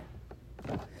right.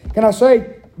 Can I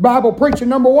say Bible preaching,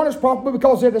 number 1, is profitable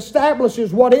because it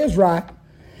establishes what is right.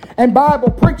 And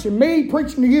Bible preaching, me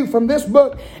preaching to you from this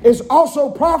book, is also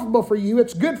profitable for you.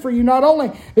 It's good for you not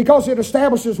only because it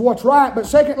establishes what's right, but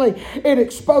secondly, it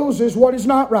exposes what is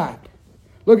not right.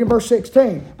 Look at verse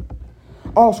 16.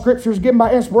 All Scripture is given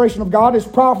by inspiration of God, is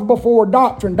profitable for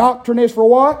doctrine. Doctrine is for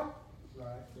what?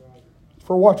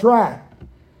 For what's right.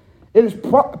 It is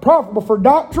profitable for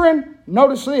doctrine.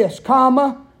 Notice this,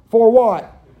 comma, for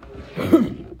what?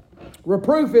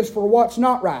 Reproof is for what's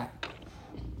not right.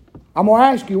 I'm going to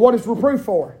ask you, what is reproof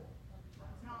for?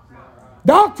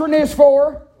 Doctrine is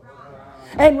for,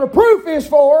 and reproof is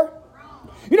for.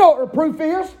 You know what reproof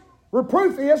is?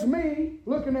 Reproof is me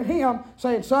looking at him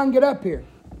saying, son, get up here.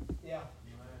 Yeah.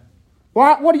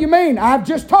 What do you mean? I've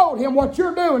just told him what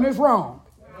you're doing is wrong.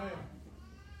 Amen.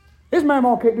 His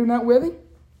mama can't do nothing with him.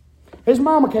 His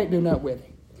mama can't do nothing with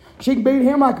him. She can beat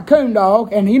him like a coon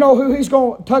dog, and you know who he's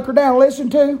going to tuck her down and listen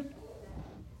to?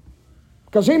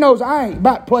 Because he knows I ain't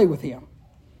about to play with him.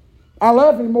 I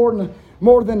love him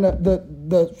more than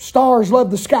the stars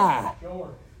love the sky.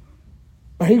 Sure.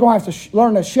 But he's going to have to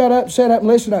learn to shut up, sit up, and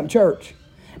listen up in church.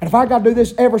 And if I got to do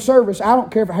this every service, I don't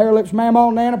care if hair, lips,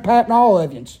 mama, nana, pat, and all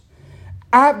of you.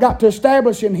 I've got to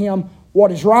establish in him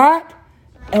what is right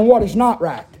and what is not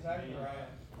right. Exactly right.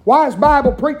 Why is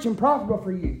Bible preaching profitable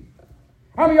for you?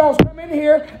 How many of y'all come in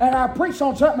here and I preach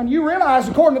on something and you realize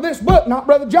according to this book, not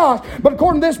Brother Josh, but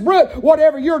according to this book,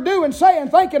 whatever you're doing, saying,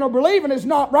 thinking, or believing is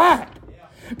not right.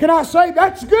 Yeah. Can I say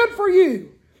that's good for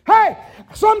you? Hey,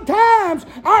 sometimes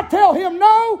I tell him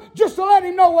no just to let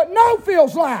him know what no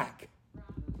feels like.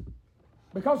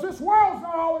 Because this world's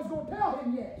not always going to tell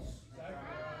him yes.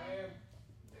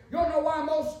 You don't know why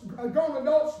most grown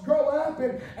adults grow up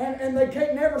and they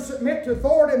can't never submit to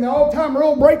authority, and the old-time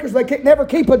rule breakers, they can't never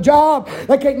keep a job.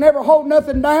 They can't never hold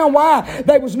nothing down. Why?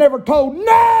 They was never told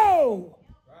no.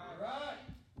 Right.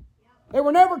 They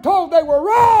were never told they were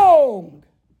wrong.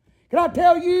 Can I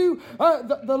tell you,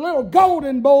 the little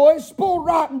golden boy, spoiled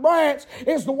rotten brats,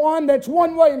 is the one that's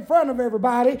one way in front of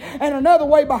everybody and another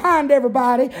way behind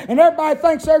everybody, and everybody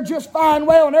thinks they're just fine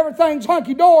well and everything's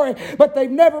hunky-dory, but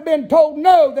they've never been told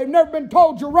no. They've never been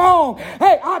told you're wrong.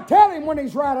 Hey, I tell him when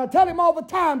he's right. I tell him all the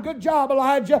time, good job,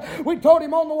 Elijah. We told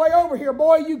him on the way over here,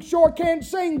 boy, you sure can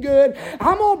sing good.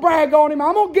 I'm going to brag on him.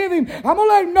 I'm going to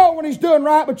let him know when he's doing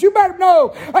right, but you better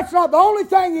know that's not the only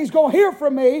thing he's going to hear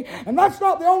from me, and that's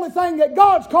not the only thing that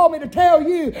God's called me to tell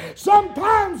you.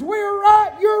 Sometimes we're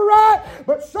right, you're right,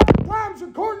 but sometimes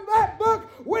according to that book,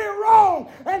 we're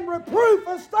wrong. And reproof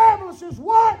establishes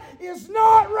what is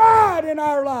not right in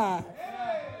our life.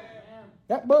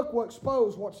 That book will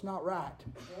expose what's not right.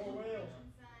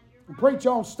 And preach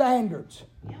on standards.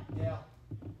 Yeah.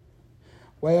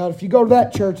 Well, if you go to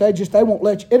that church, they won't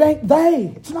let you. It ain't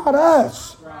they. It's not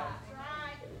us.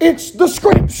 It's the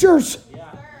Scriptures.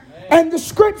 And the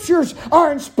Scriptures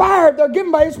are inspired. They're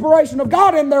given by inspiration of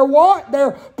God. And they're what?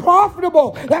 They're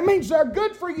profitable. That means they're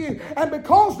good for you. And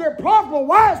because they're profitable,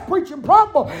 why is preaching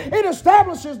profitable? It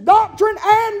establishes doctrine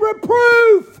and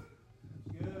reproof.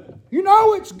 Good. You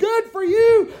know it's good for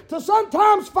you to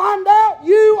sometimes find out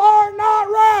you are not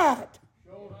right.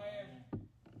 Sure.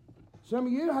 Some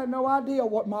of you had no idea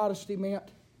what modesty meant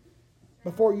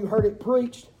before you heard it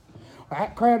preached.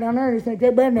 That crowd down there, you think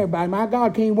they're better than everybody. My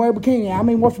God, can't even wear a bikini. I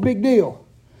mean, what's the big deal?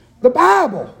 The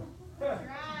Bible.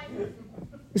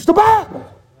 It's the Bible.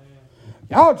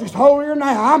 Y'all just holier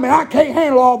now. I mean, I can't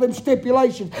handle all them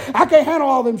stipulations. I can't handle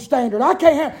all them standards. I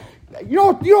can't handle. You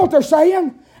know what they're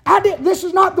saying? This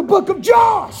is not the book of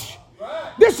Josh.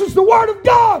 This is the Word of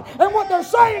God. And what they're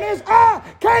saying is, I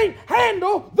can't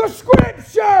handle the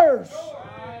Scriptures.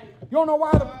 You don't know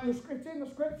why it's in the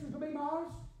Scriptures to be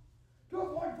modest? To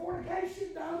avoid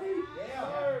fornication, dummy.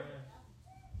 Yeah.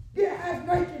 Get half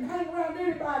naked and hang around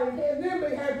anybody and then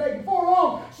be half naked. Before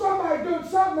long, somebody's doing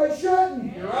something they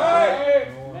shouldn't. You're right.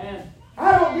 Amen.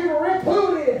 I don't give a rip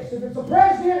who it is. If it's the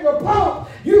president or the pope,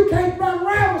 you can't run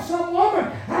around with some woman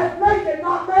half naked and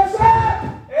not mess up.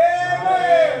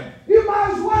 Amen. You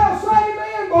might as well say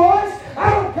amen, boys.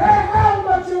 I don't care how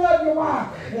much you love your wife.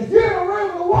 If you're in a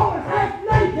room with a woman half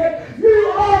naked,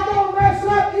 you are going to mess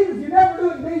up. Even if you never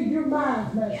do it to me, your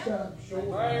mind's messed up. Sure.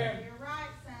 You're right,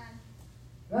 son.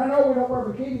 And I know we don't wear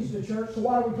bikinis to church, so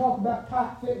why do we talk about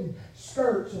tight-fitting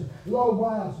skirts and low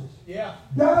blouses? Yeah.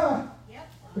 Duh.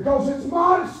 Yep. Because it's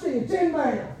modesty. It's in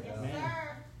there. Yes,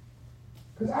 sir.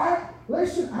 Because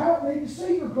I don't need to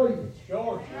see your cleavage.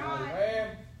 Sure.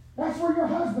 Amen. That's for your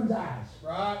husband's eyes.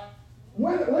 Right.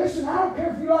 Listen, I don't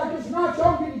care if you like this or not,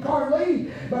 y'all get in your car and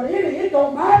leave. But it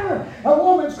don't matter. A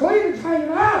woman's cleavage hanging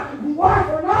out, wife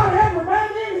or not, every man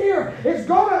in here is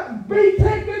going to be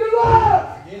tempted to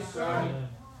love. Yes, sir.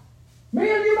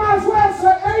 Men, you might as well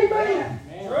say amen.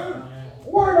 True.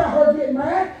 Worried about her getting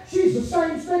mad. She's the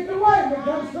same stinking way when it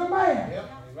comes to a man. Yep.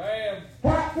 Amen.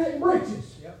 Tight-fitting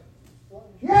breeches. Yep.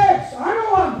 Yes, I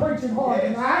know I'm preaching hard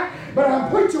tonight, but I'm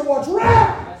preaching what's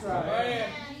right. That's right. Amen.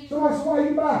 Somebody says, why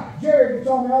you buy? Jared gets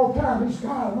on me all the time. He's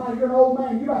God Almighty, you're an old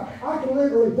man. You buy. I can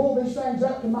literally pull these things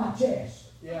up to my chest.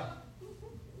 Yeah.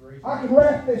 I can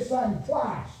lift this thing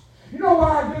twice. You know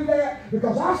why I do that?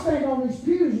 Because I stand on these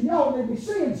pews and y'all need to be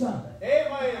seeing something.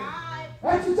 Amen.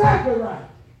 That's exactly right.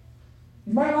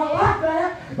 You may not like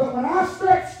that, but when I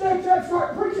stretch up and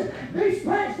start preaching, these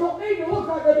pants don't need to look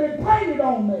like they've been painted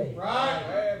on me. Right.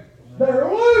 Amen.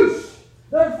 They're loose.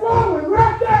 They're flowing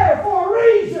right there for a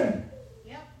reason.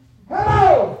 Yep.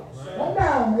 Hello. Don't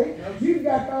down me. You can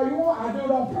got all you want. I do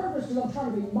it on purpose because I'm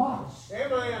trying to be modest.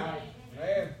 Amen.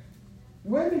 Amen.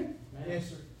 You with me? Yes,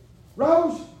 sir.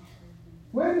 Rose?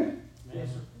 With me? Yes,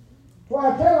 sir. That's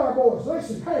why I tell our boys,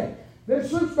 listen, hey, them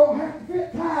suits don't have to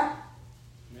fit tight.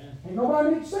 Ain't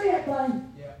nobody need to see that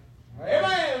thing. Yeah.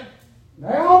 Amen.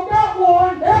 They all got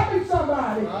one. Help me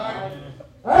somebody. Right.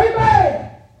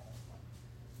 Amen.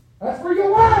 That's for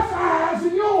your wife's eyes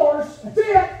and yours. That's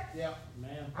it. Yeah.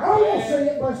 I don't want to see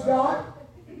it, bless God.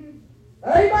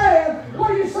 Amen. What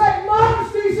do you say?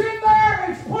 Modesty's in there.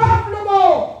 It's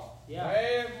profitable.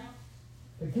 Amen.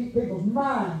 To keep people's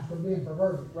minds from being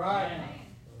perverted. Right.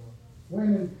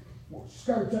 Women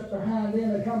skirts up their hind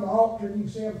end, they come to the altar and you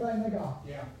can see everything they got.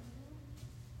 Yeah.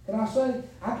 Can I say,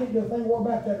 I can't do a thing more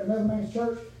about that in another man's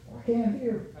church. I can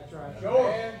here. That's right. Sure.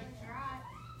 Right.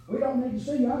 We don't need to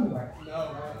see your underwear.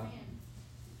 No.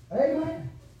 Amen.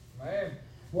 Man.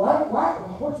 Why,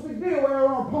 what's the big deal? We're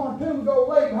on a pontoon to go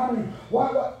late. I mean,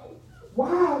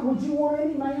 why would you want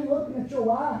any man looking at your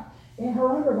wife in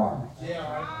her undergarments?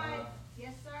 Yeah. Right.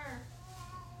 Yes,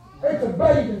 sir. It's a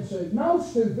bathing suit. No,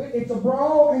 stupid. It's a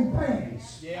bra and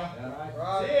panties. Yeah.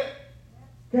 Right. That's it.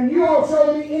 Can you all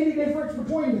show me any difference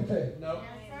between the two? No.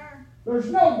 Yes, sir.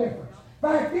 There's no difference.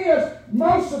 Fact is,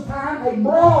 most of the time, a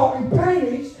bra and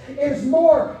panties is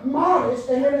more modest,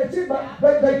 and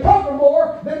but they cover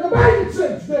more than the bathing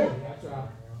suits do. That's right.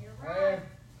 You're right. Man.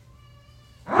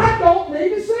 I don't need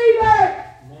to see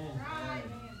that. Right.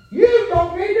 You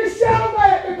don't need to show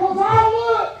that because I'll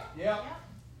look. Yeah.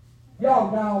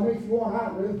 Y'all down me if you want. I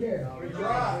don't really care. Preach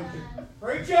right.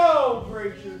 Preach on,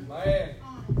 preacher. Man.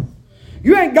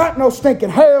 You ain't got no stinking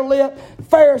hair lip,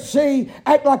 Pharisee,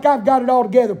 act like I've got it all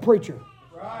together, preacher.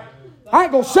 Right. I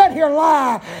ain't going to sit here and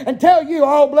lie and tell you,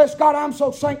 oh, bless God, I'm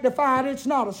so sanctified, it's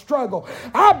not a struggle.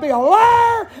 I'll be a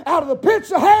liar out of the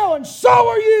pits of hell, and so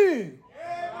are you.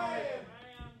 Amen.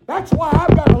 That's why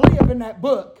I've got to live in that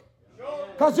book.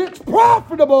 Because it's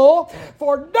profitable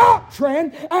for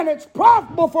doctrine, and it's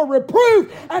profitable for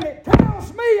reproof. And it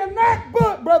tells me in that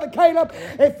book, Brother Caleb,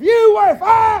 if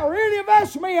I or any of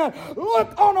us men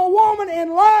look on a woman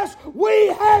in lust, we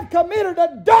have committed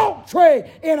adultery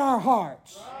in our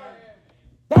hearts.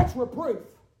 That's reproof.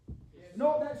 You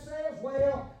know what that says?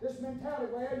 Well, this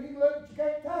mentality, well, you look but you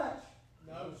can't touch.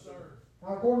 No, sir.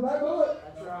 Now, according to that book,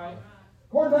 That's right.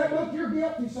 according to that book, you're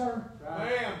guilty, sir.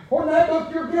 Man. According to that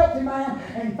book, you're guilty, man.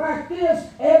 And fact is,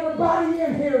 everybody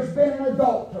in here has been an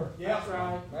adulterer. Yeah. That's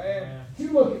right. Man.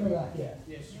 You look at me like that.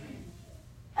 Yes, sir.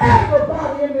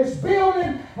 Everybody in this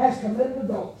building has committed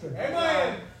adultery.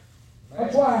 Amen.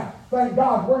 That's why, thank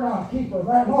God, we're not a keeper of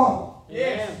that law.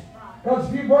 Yes.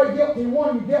 Because if you break guilty in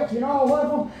one, you're guilty in all of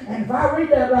them. And if I read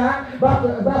that right, about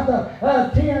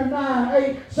the 10, 9,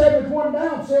 8, 7, 1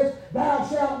 down says, thou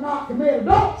shalt not commit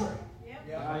adultery. Yep.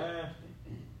 Yeah.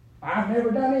 I've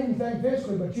never done anything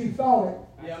physically, but you thought it.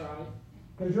 That's right.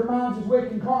 Because your mind's as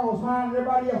wicked and carnal as mine and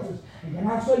everybody else's. And can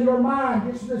I say your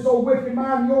mind gets this old wicked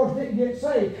mind of yours didn't get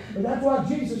saved. But that's why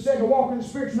Jesus said to walk in the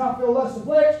Spirit, not feel lust of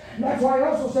flesh. And that's why he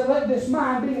also said, let this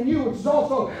mind be in you, which is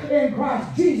also in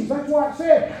Christ Jesus. That's why it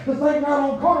said, to think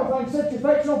not on carnal things, set your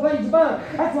affection on things above.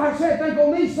 That's why it said, think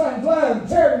on these things, love and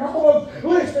charity, and all those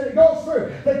lists that it goes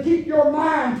through. To keep your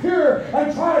mind pure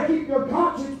and try to keep your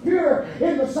conscience pure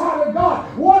in the sight of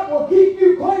God. What will keep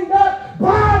you cleaned up?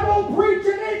 Bible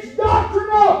preaching, it's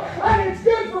doctrinal, and it's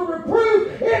good for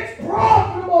reproof. It's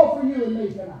profitable for you and me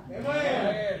tonight.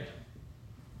 Amen.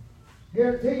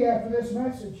 Guarantee you after this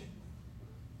message,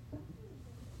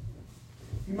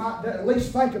 you might at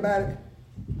least think about it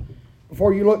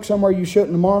Before you look somewhere you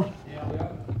shouldn't tomorrow. Yeah.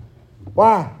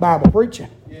 Why? Bible preaching.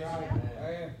 Yeah.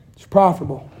 It's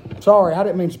profitable. Sorry, I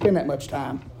didn't mean to spend that much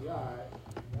time.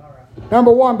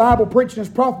 Number one, Bible preaching is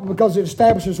profitable because it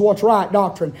establishes what's right,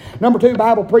 doctrine. Number two,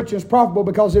 Bible preaching is profitable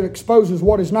because it exposes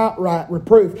what is not right,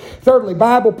 reproof. Thirdly,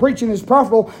 Bible preaching is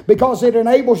profitable because it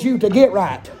enables you to get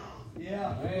right.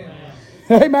 Yeah.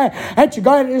 Amen. Amen. Ain't you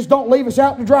glad it just don't leave us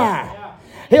out to dry?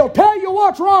 He'll tell you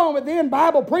what's wrong, but then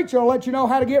Bible preacher will let you know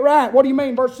how to get right. What do you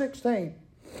mean? Verse 16.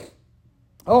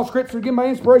 All Scripture given by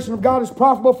inspiration of God is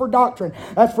profitable for doctrine.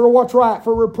 That's for what's right,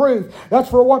 for reproof. That's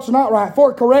for what's not right,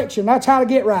 for correction. That's how to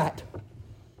get right.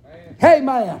 Hey,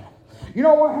 man. You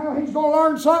know what? How he's going to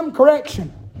learn something?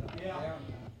 Correction. Yeah.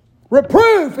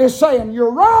 Reproof is saying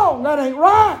you're wrong, that ain't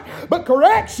right. But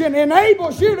correction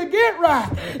enables you to get right.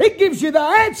 It gives you the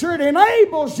answer, it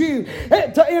enables you.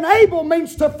 To enable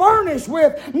means to furnish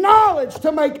with knowledge,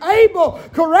 to make able.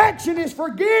 Correction is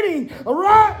for getting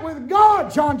right with God.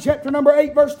 John chapter number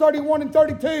 8, verse 31 and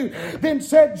 32. Then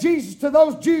said Jesus to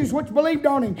those Jews which believed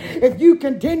on him, if you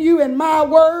continue in my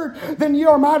word, then you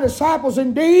are my disciples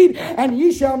indeed, and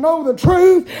ye shall know the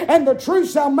truth, and the truth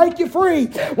shall make you free.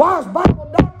 Why is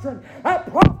Bible doctrine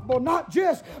profitable? Not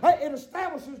just it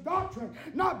establishes doctrine,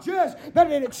 not just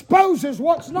that it exposes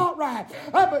what's not right,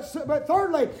 but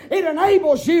thirdly, it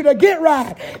enables you to get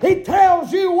right. He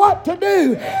tells you what to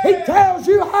do. He tells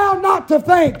you how not to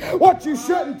think what you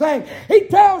shouldn't think. He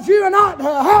tells you not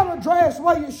how to dress the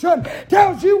way you shouldn't.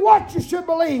 Tells you what you should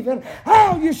believe and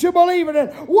how you should believe it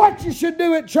and what you should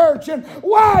do at church and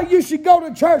why you should go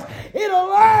to church. It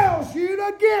allows you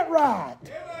to get right.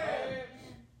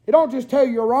 It don't just tell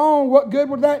you you're wrong. What good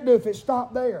would that do if it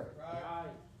stopped there? Right.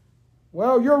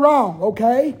 Well, you're wrong.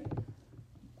 Okay.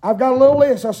 I've got a little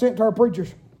list I sent to our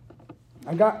preachers.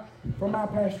 I got from my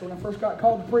pastor when I first got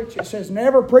called to preach. It says,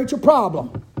 never preach a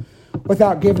problem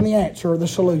without giving the answer or the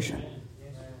solution.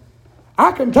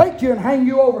 I can take you and hang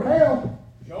you over hell.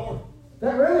 Sure.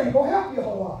 That really ain't going to help you a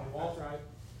whole lot. That's right.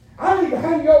 I need to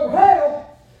hang you over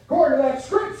hell according to that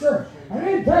scripture and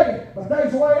then tell you, but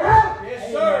there's a way out.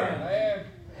 Yes, sir. Amen.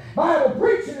 Bible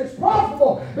preaching is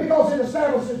profitable because it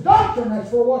establishes doctrine, that's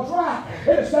for what's right.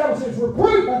 It establishes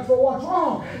reproof, that's for what's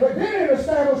wrong. But then it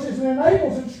establishes and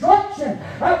enables instruction.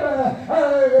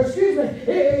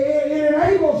 It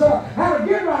enables how to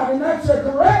get right, and that's a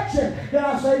correction. Can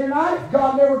I say tonight, if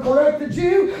God never corrected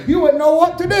you, you wouldn't know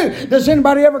what to do. Does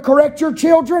anybody ever correct your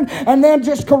children and then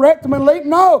just correct them and leave?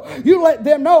 No. You let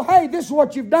them know, hey, this is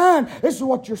what you've done. This is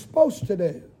what you're supposed to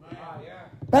do.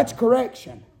 That's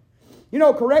correction. You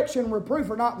know, correction and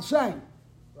reproof are not the same.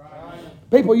 Right.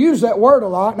 People use that word a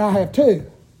lot, and I have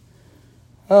too.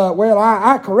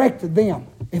 I corrected them.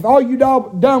 If all you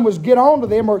done was get on to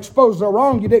them or expose their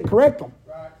wrong, you didn't correct them.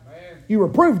 Right. You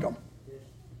reproved them.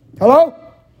 Hello?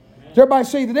 Does everybody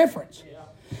see the difference? Yeah.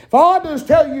 If all I do is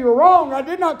tell you you're wrong, I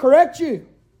did not correct you.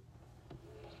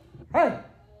 Hey,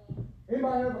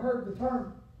 anybody ever heard the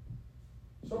term,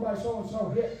 somebody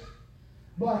so-and-so hit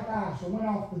black ice or went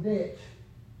off the ditch?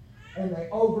 And they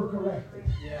overcorrected.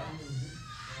 Yeah.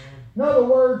 In other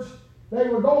words, they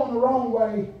were going the wrong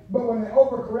way, but when they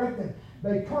overcorrected,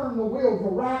 they turned the wheel the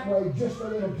right way just a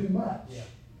little too much. Yeah.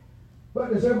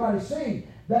 But does everybody see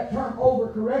that term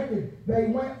overcorrected? They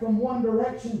went from one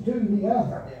direction to the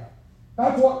other. Yeah.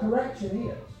 That's what correction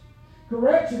is.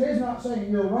 Correction is not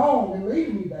saying you're wrong and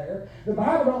leaving you there. The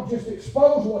Bible don't just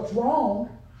expose what's wrong.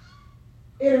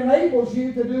 It enables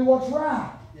you to do what's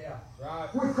right.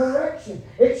 Right. With correction.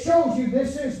 It shows you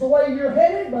this is the way you're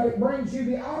headed, but it brings you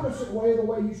the opposite way of the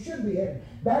way you should be headed.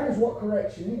 That is what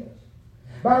correction is.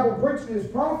 Bible preaching is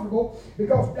profitable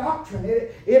because doctrine,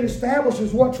 it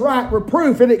establishes what's right.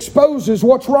 Reproof, it exposes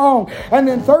what's wrong. And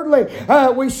then thirdly,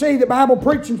 we see that Bible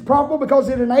preaching is profitable because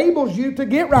it enables you to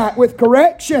get right with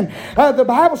correction. The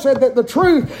Bible said that the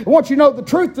truth, once you know the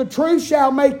truth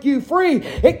shall make you free.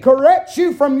 It corrects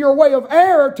you from your way of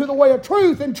error to the way of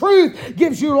truth, and truth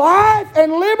gives you life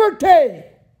and liberty.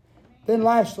 Then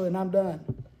lastly, and I'm done,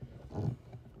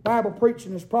 Bible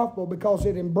preaching is profitable because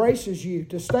it embraces you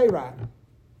to stay right.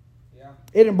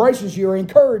 It embraces you or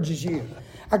encourages you.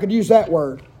 I could use that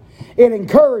word. It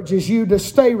encourages you to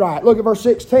stay right. Look at verse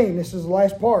 16. This is the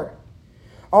last part.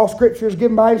 All Scripture is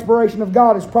given by inspiration of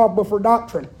God. Is profitable for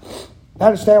doctrine.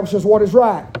 That establishes what is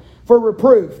right. For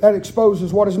reproof. That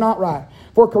exposes what is not right.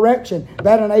 For correction.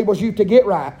 That enables you to get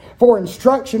right. For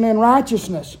instruction in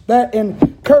righteousness. That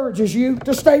encourages you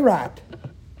to stay right.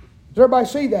 Does everybody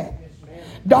see that?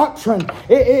 Doctrine,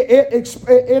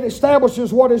 it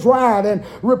establishes what is right, and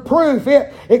reproof,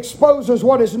 it exposes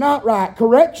what is not right.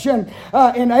 Correction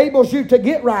enables you to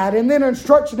get right, and then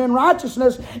instruction in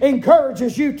righteousness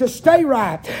encourages you to stay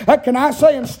right. Can I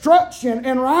say instruction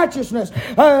in righteousness?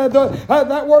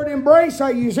 That word embrace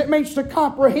I use, it means to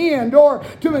comprehend or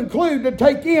to include, to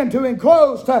take in, to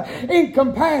enclose, to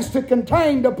encompass, to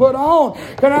contain, to put on.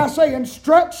 Can I say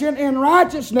instruction in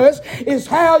righteousness is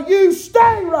how you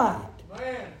stay right?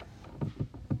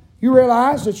 You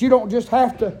realize that you don't just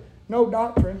have to know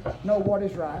doctrine, know what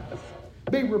is right,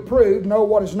 be reproved, know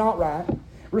what is not right,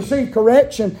 receive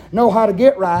correction, know how to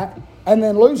get right, and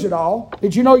then lose it all.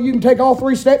 Did you know you can take all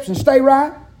three steps and stay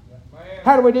right?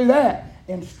 How do we do that?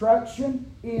 Instruction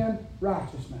in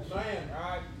righteousness.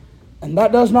 And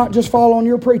that does not just fall on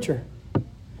your preacher.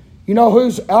 You know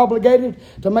who's obligated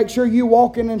to make sure you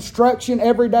walk in instruction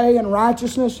every day in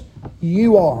righteousness?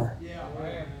 You are.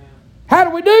 How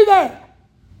do we do that?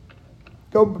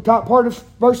 Go to the top part of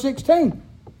verse 16.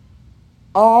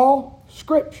 All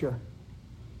Scripture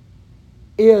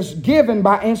is given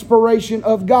by inspiration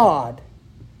of God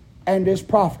and is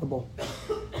profitable.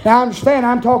 Now I understand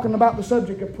I'm talking about the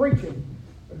subject of preaching.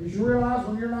 But did you realize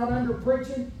when you're not under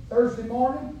preaching Thursday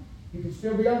morning, you can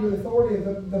still be under the authority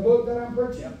of the book that I'm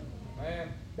preaching? Man.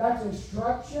 That's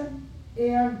instruction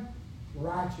in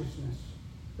righteousness.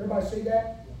 Everybody see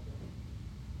that?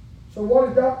 So what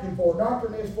is doctrine for?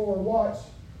 Doctrine is for what's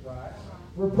Right.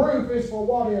 reproof is for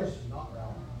what is Not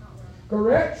right.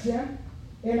 correction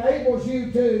enables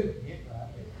you to, Get right.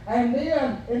 and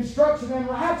then instruction in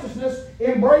righteousness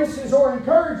embraces or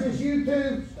encourages you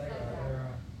to. Stay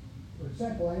right. Pretty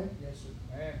simple, ain't it? Yes,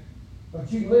 sir. Man.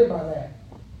 But you can live by that.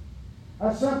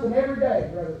 That's something every day,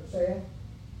 Brother Sam.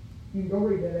 You can go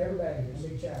read that every day and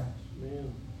be challenged.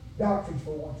 Man. Doctrine's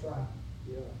for what's right.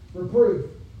 Yeah. Reproof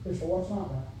is for what's not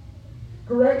right.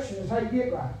 Correction is how you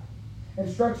get right.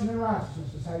 Instruction in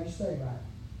righteousness is how you stay right.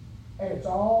 And it's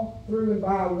all through and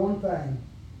by one thing,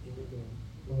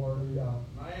 the Word of God.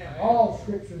 Man. All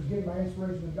Scripture is given by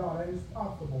inspiration of God, and it's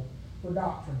profitable for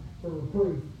doctrine, for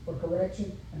reproof, for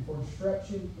correction, and for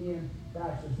instruction in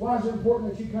righteousness. Why is it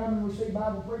important that you come and receive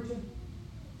Bible preaching?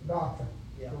 For doctrine,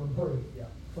 Yeah. for reproof, Yeah.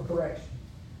 for correction,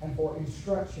 and for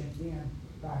instruction in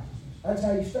righteousness. That's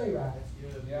how you stay right.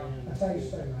 That's good. Yeah. That's how you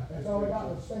stay right. That's all I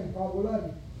got to say. Father, we love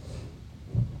you.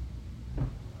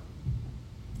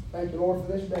 Thank you, Lord,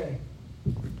 for this day.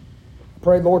 I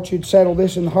pray, Lord, you'd settle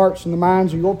this in the hearts and the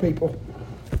minds of your people.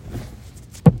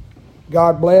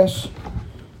 God bless,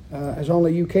 as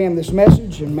only you can, this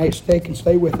message, and may it stick and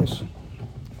stay with us.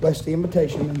 Bless the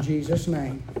invitation in Jesus'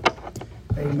 name.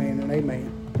 Amen and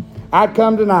amen. I'd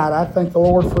come tonight. I thank the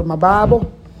Lord for my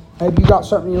Bible. Maybe you got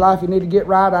something in your life you need to get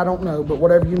right. I don't know, but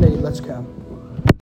whatever you need, let's come.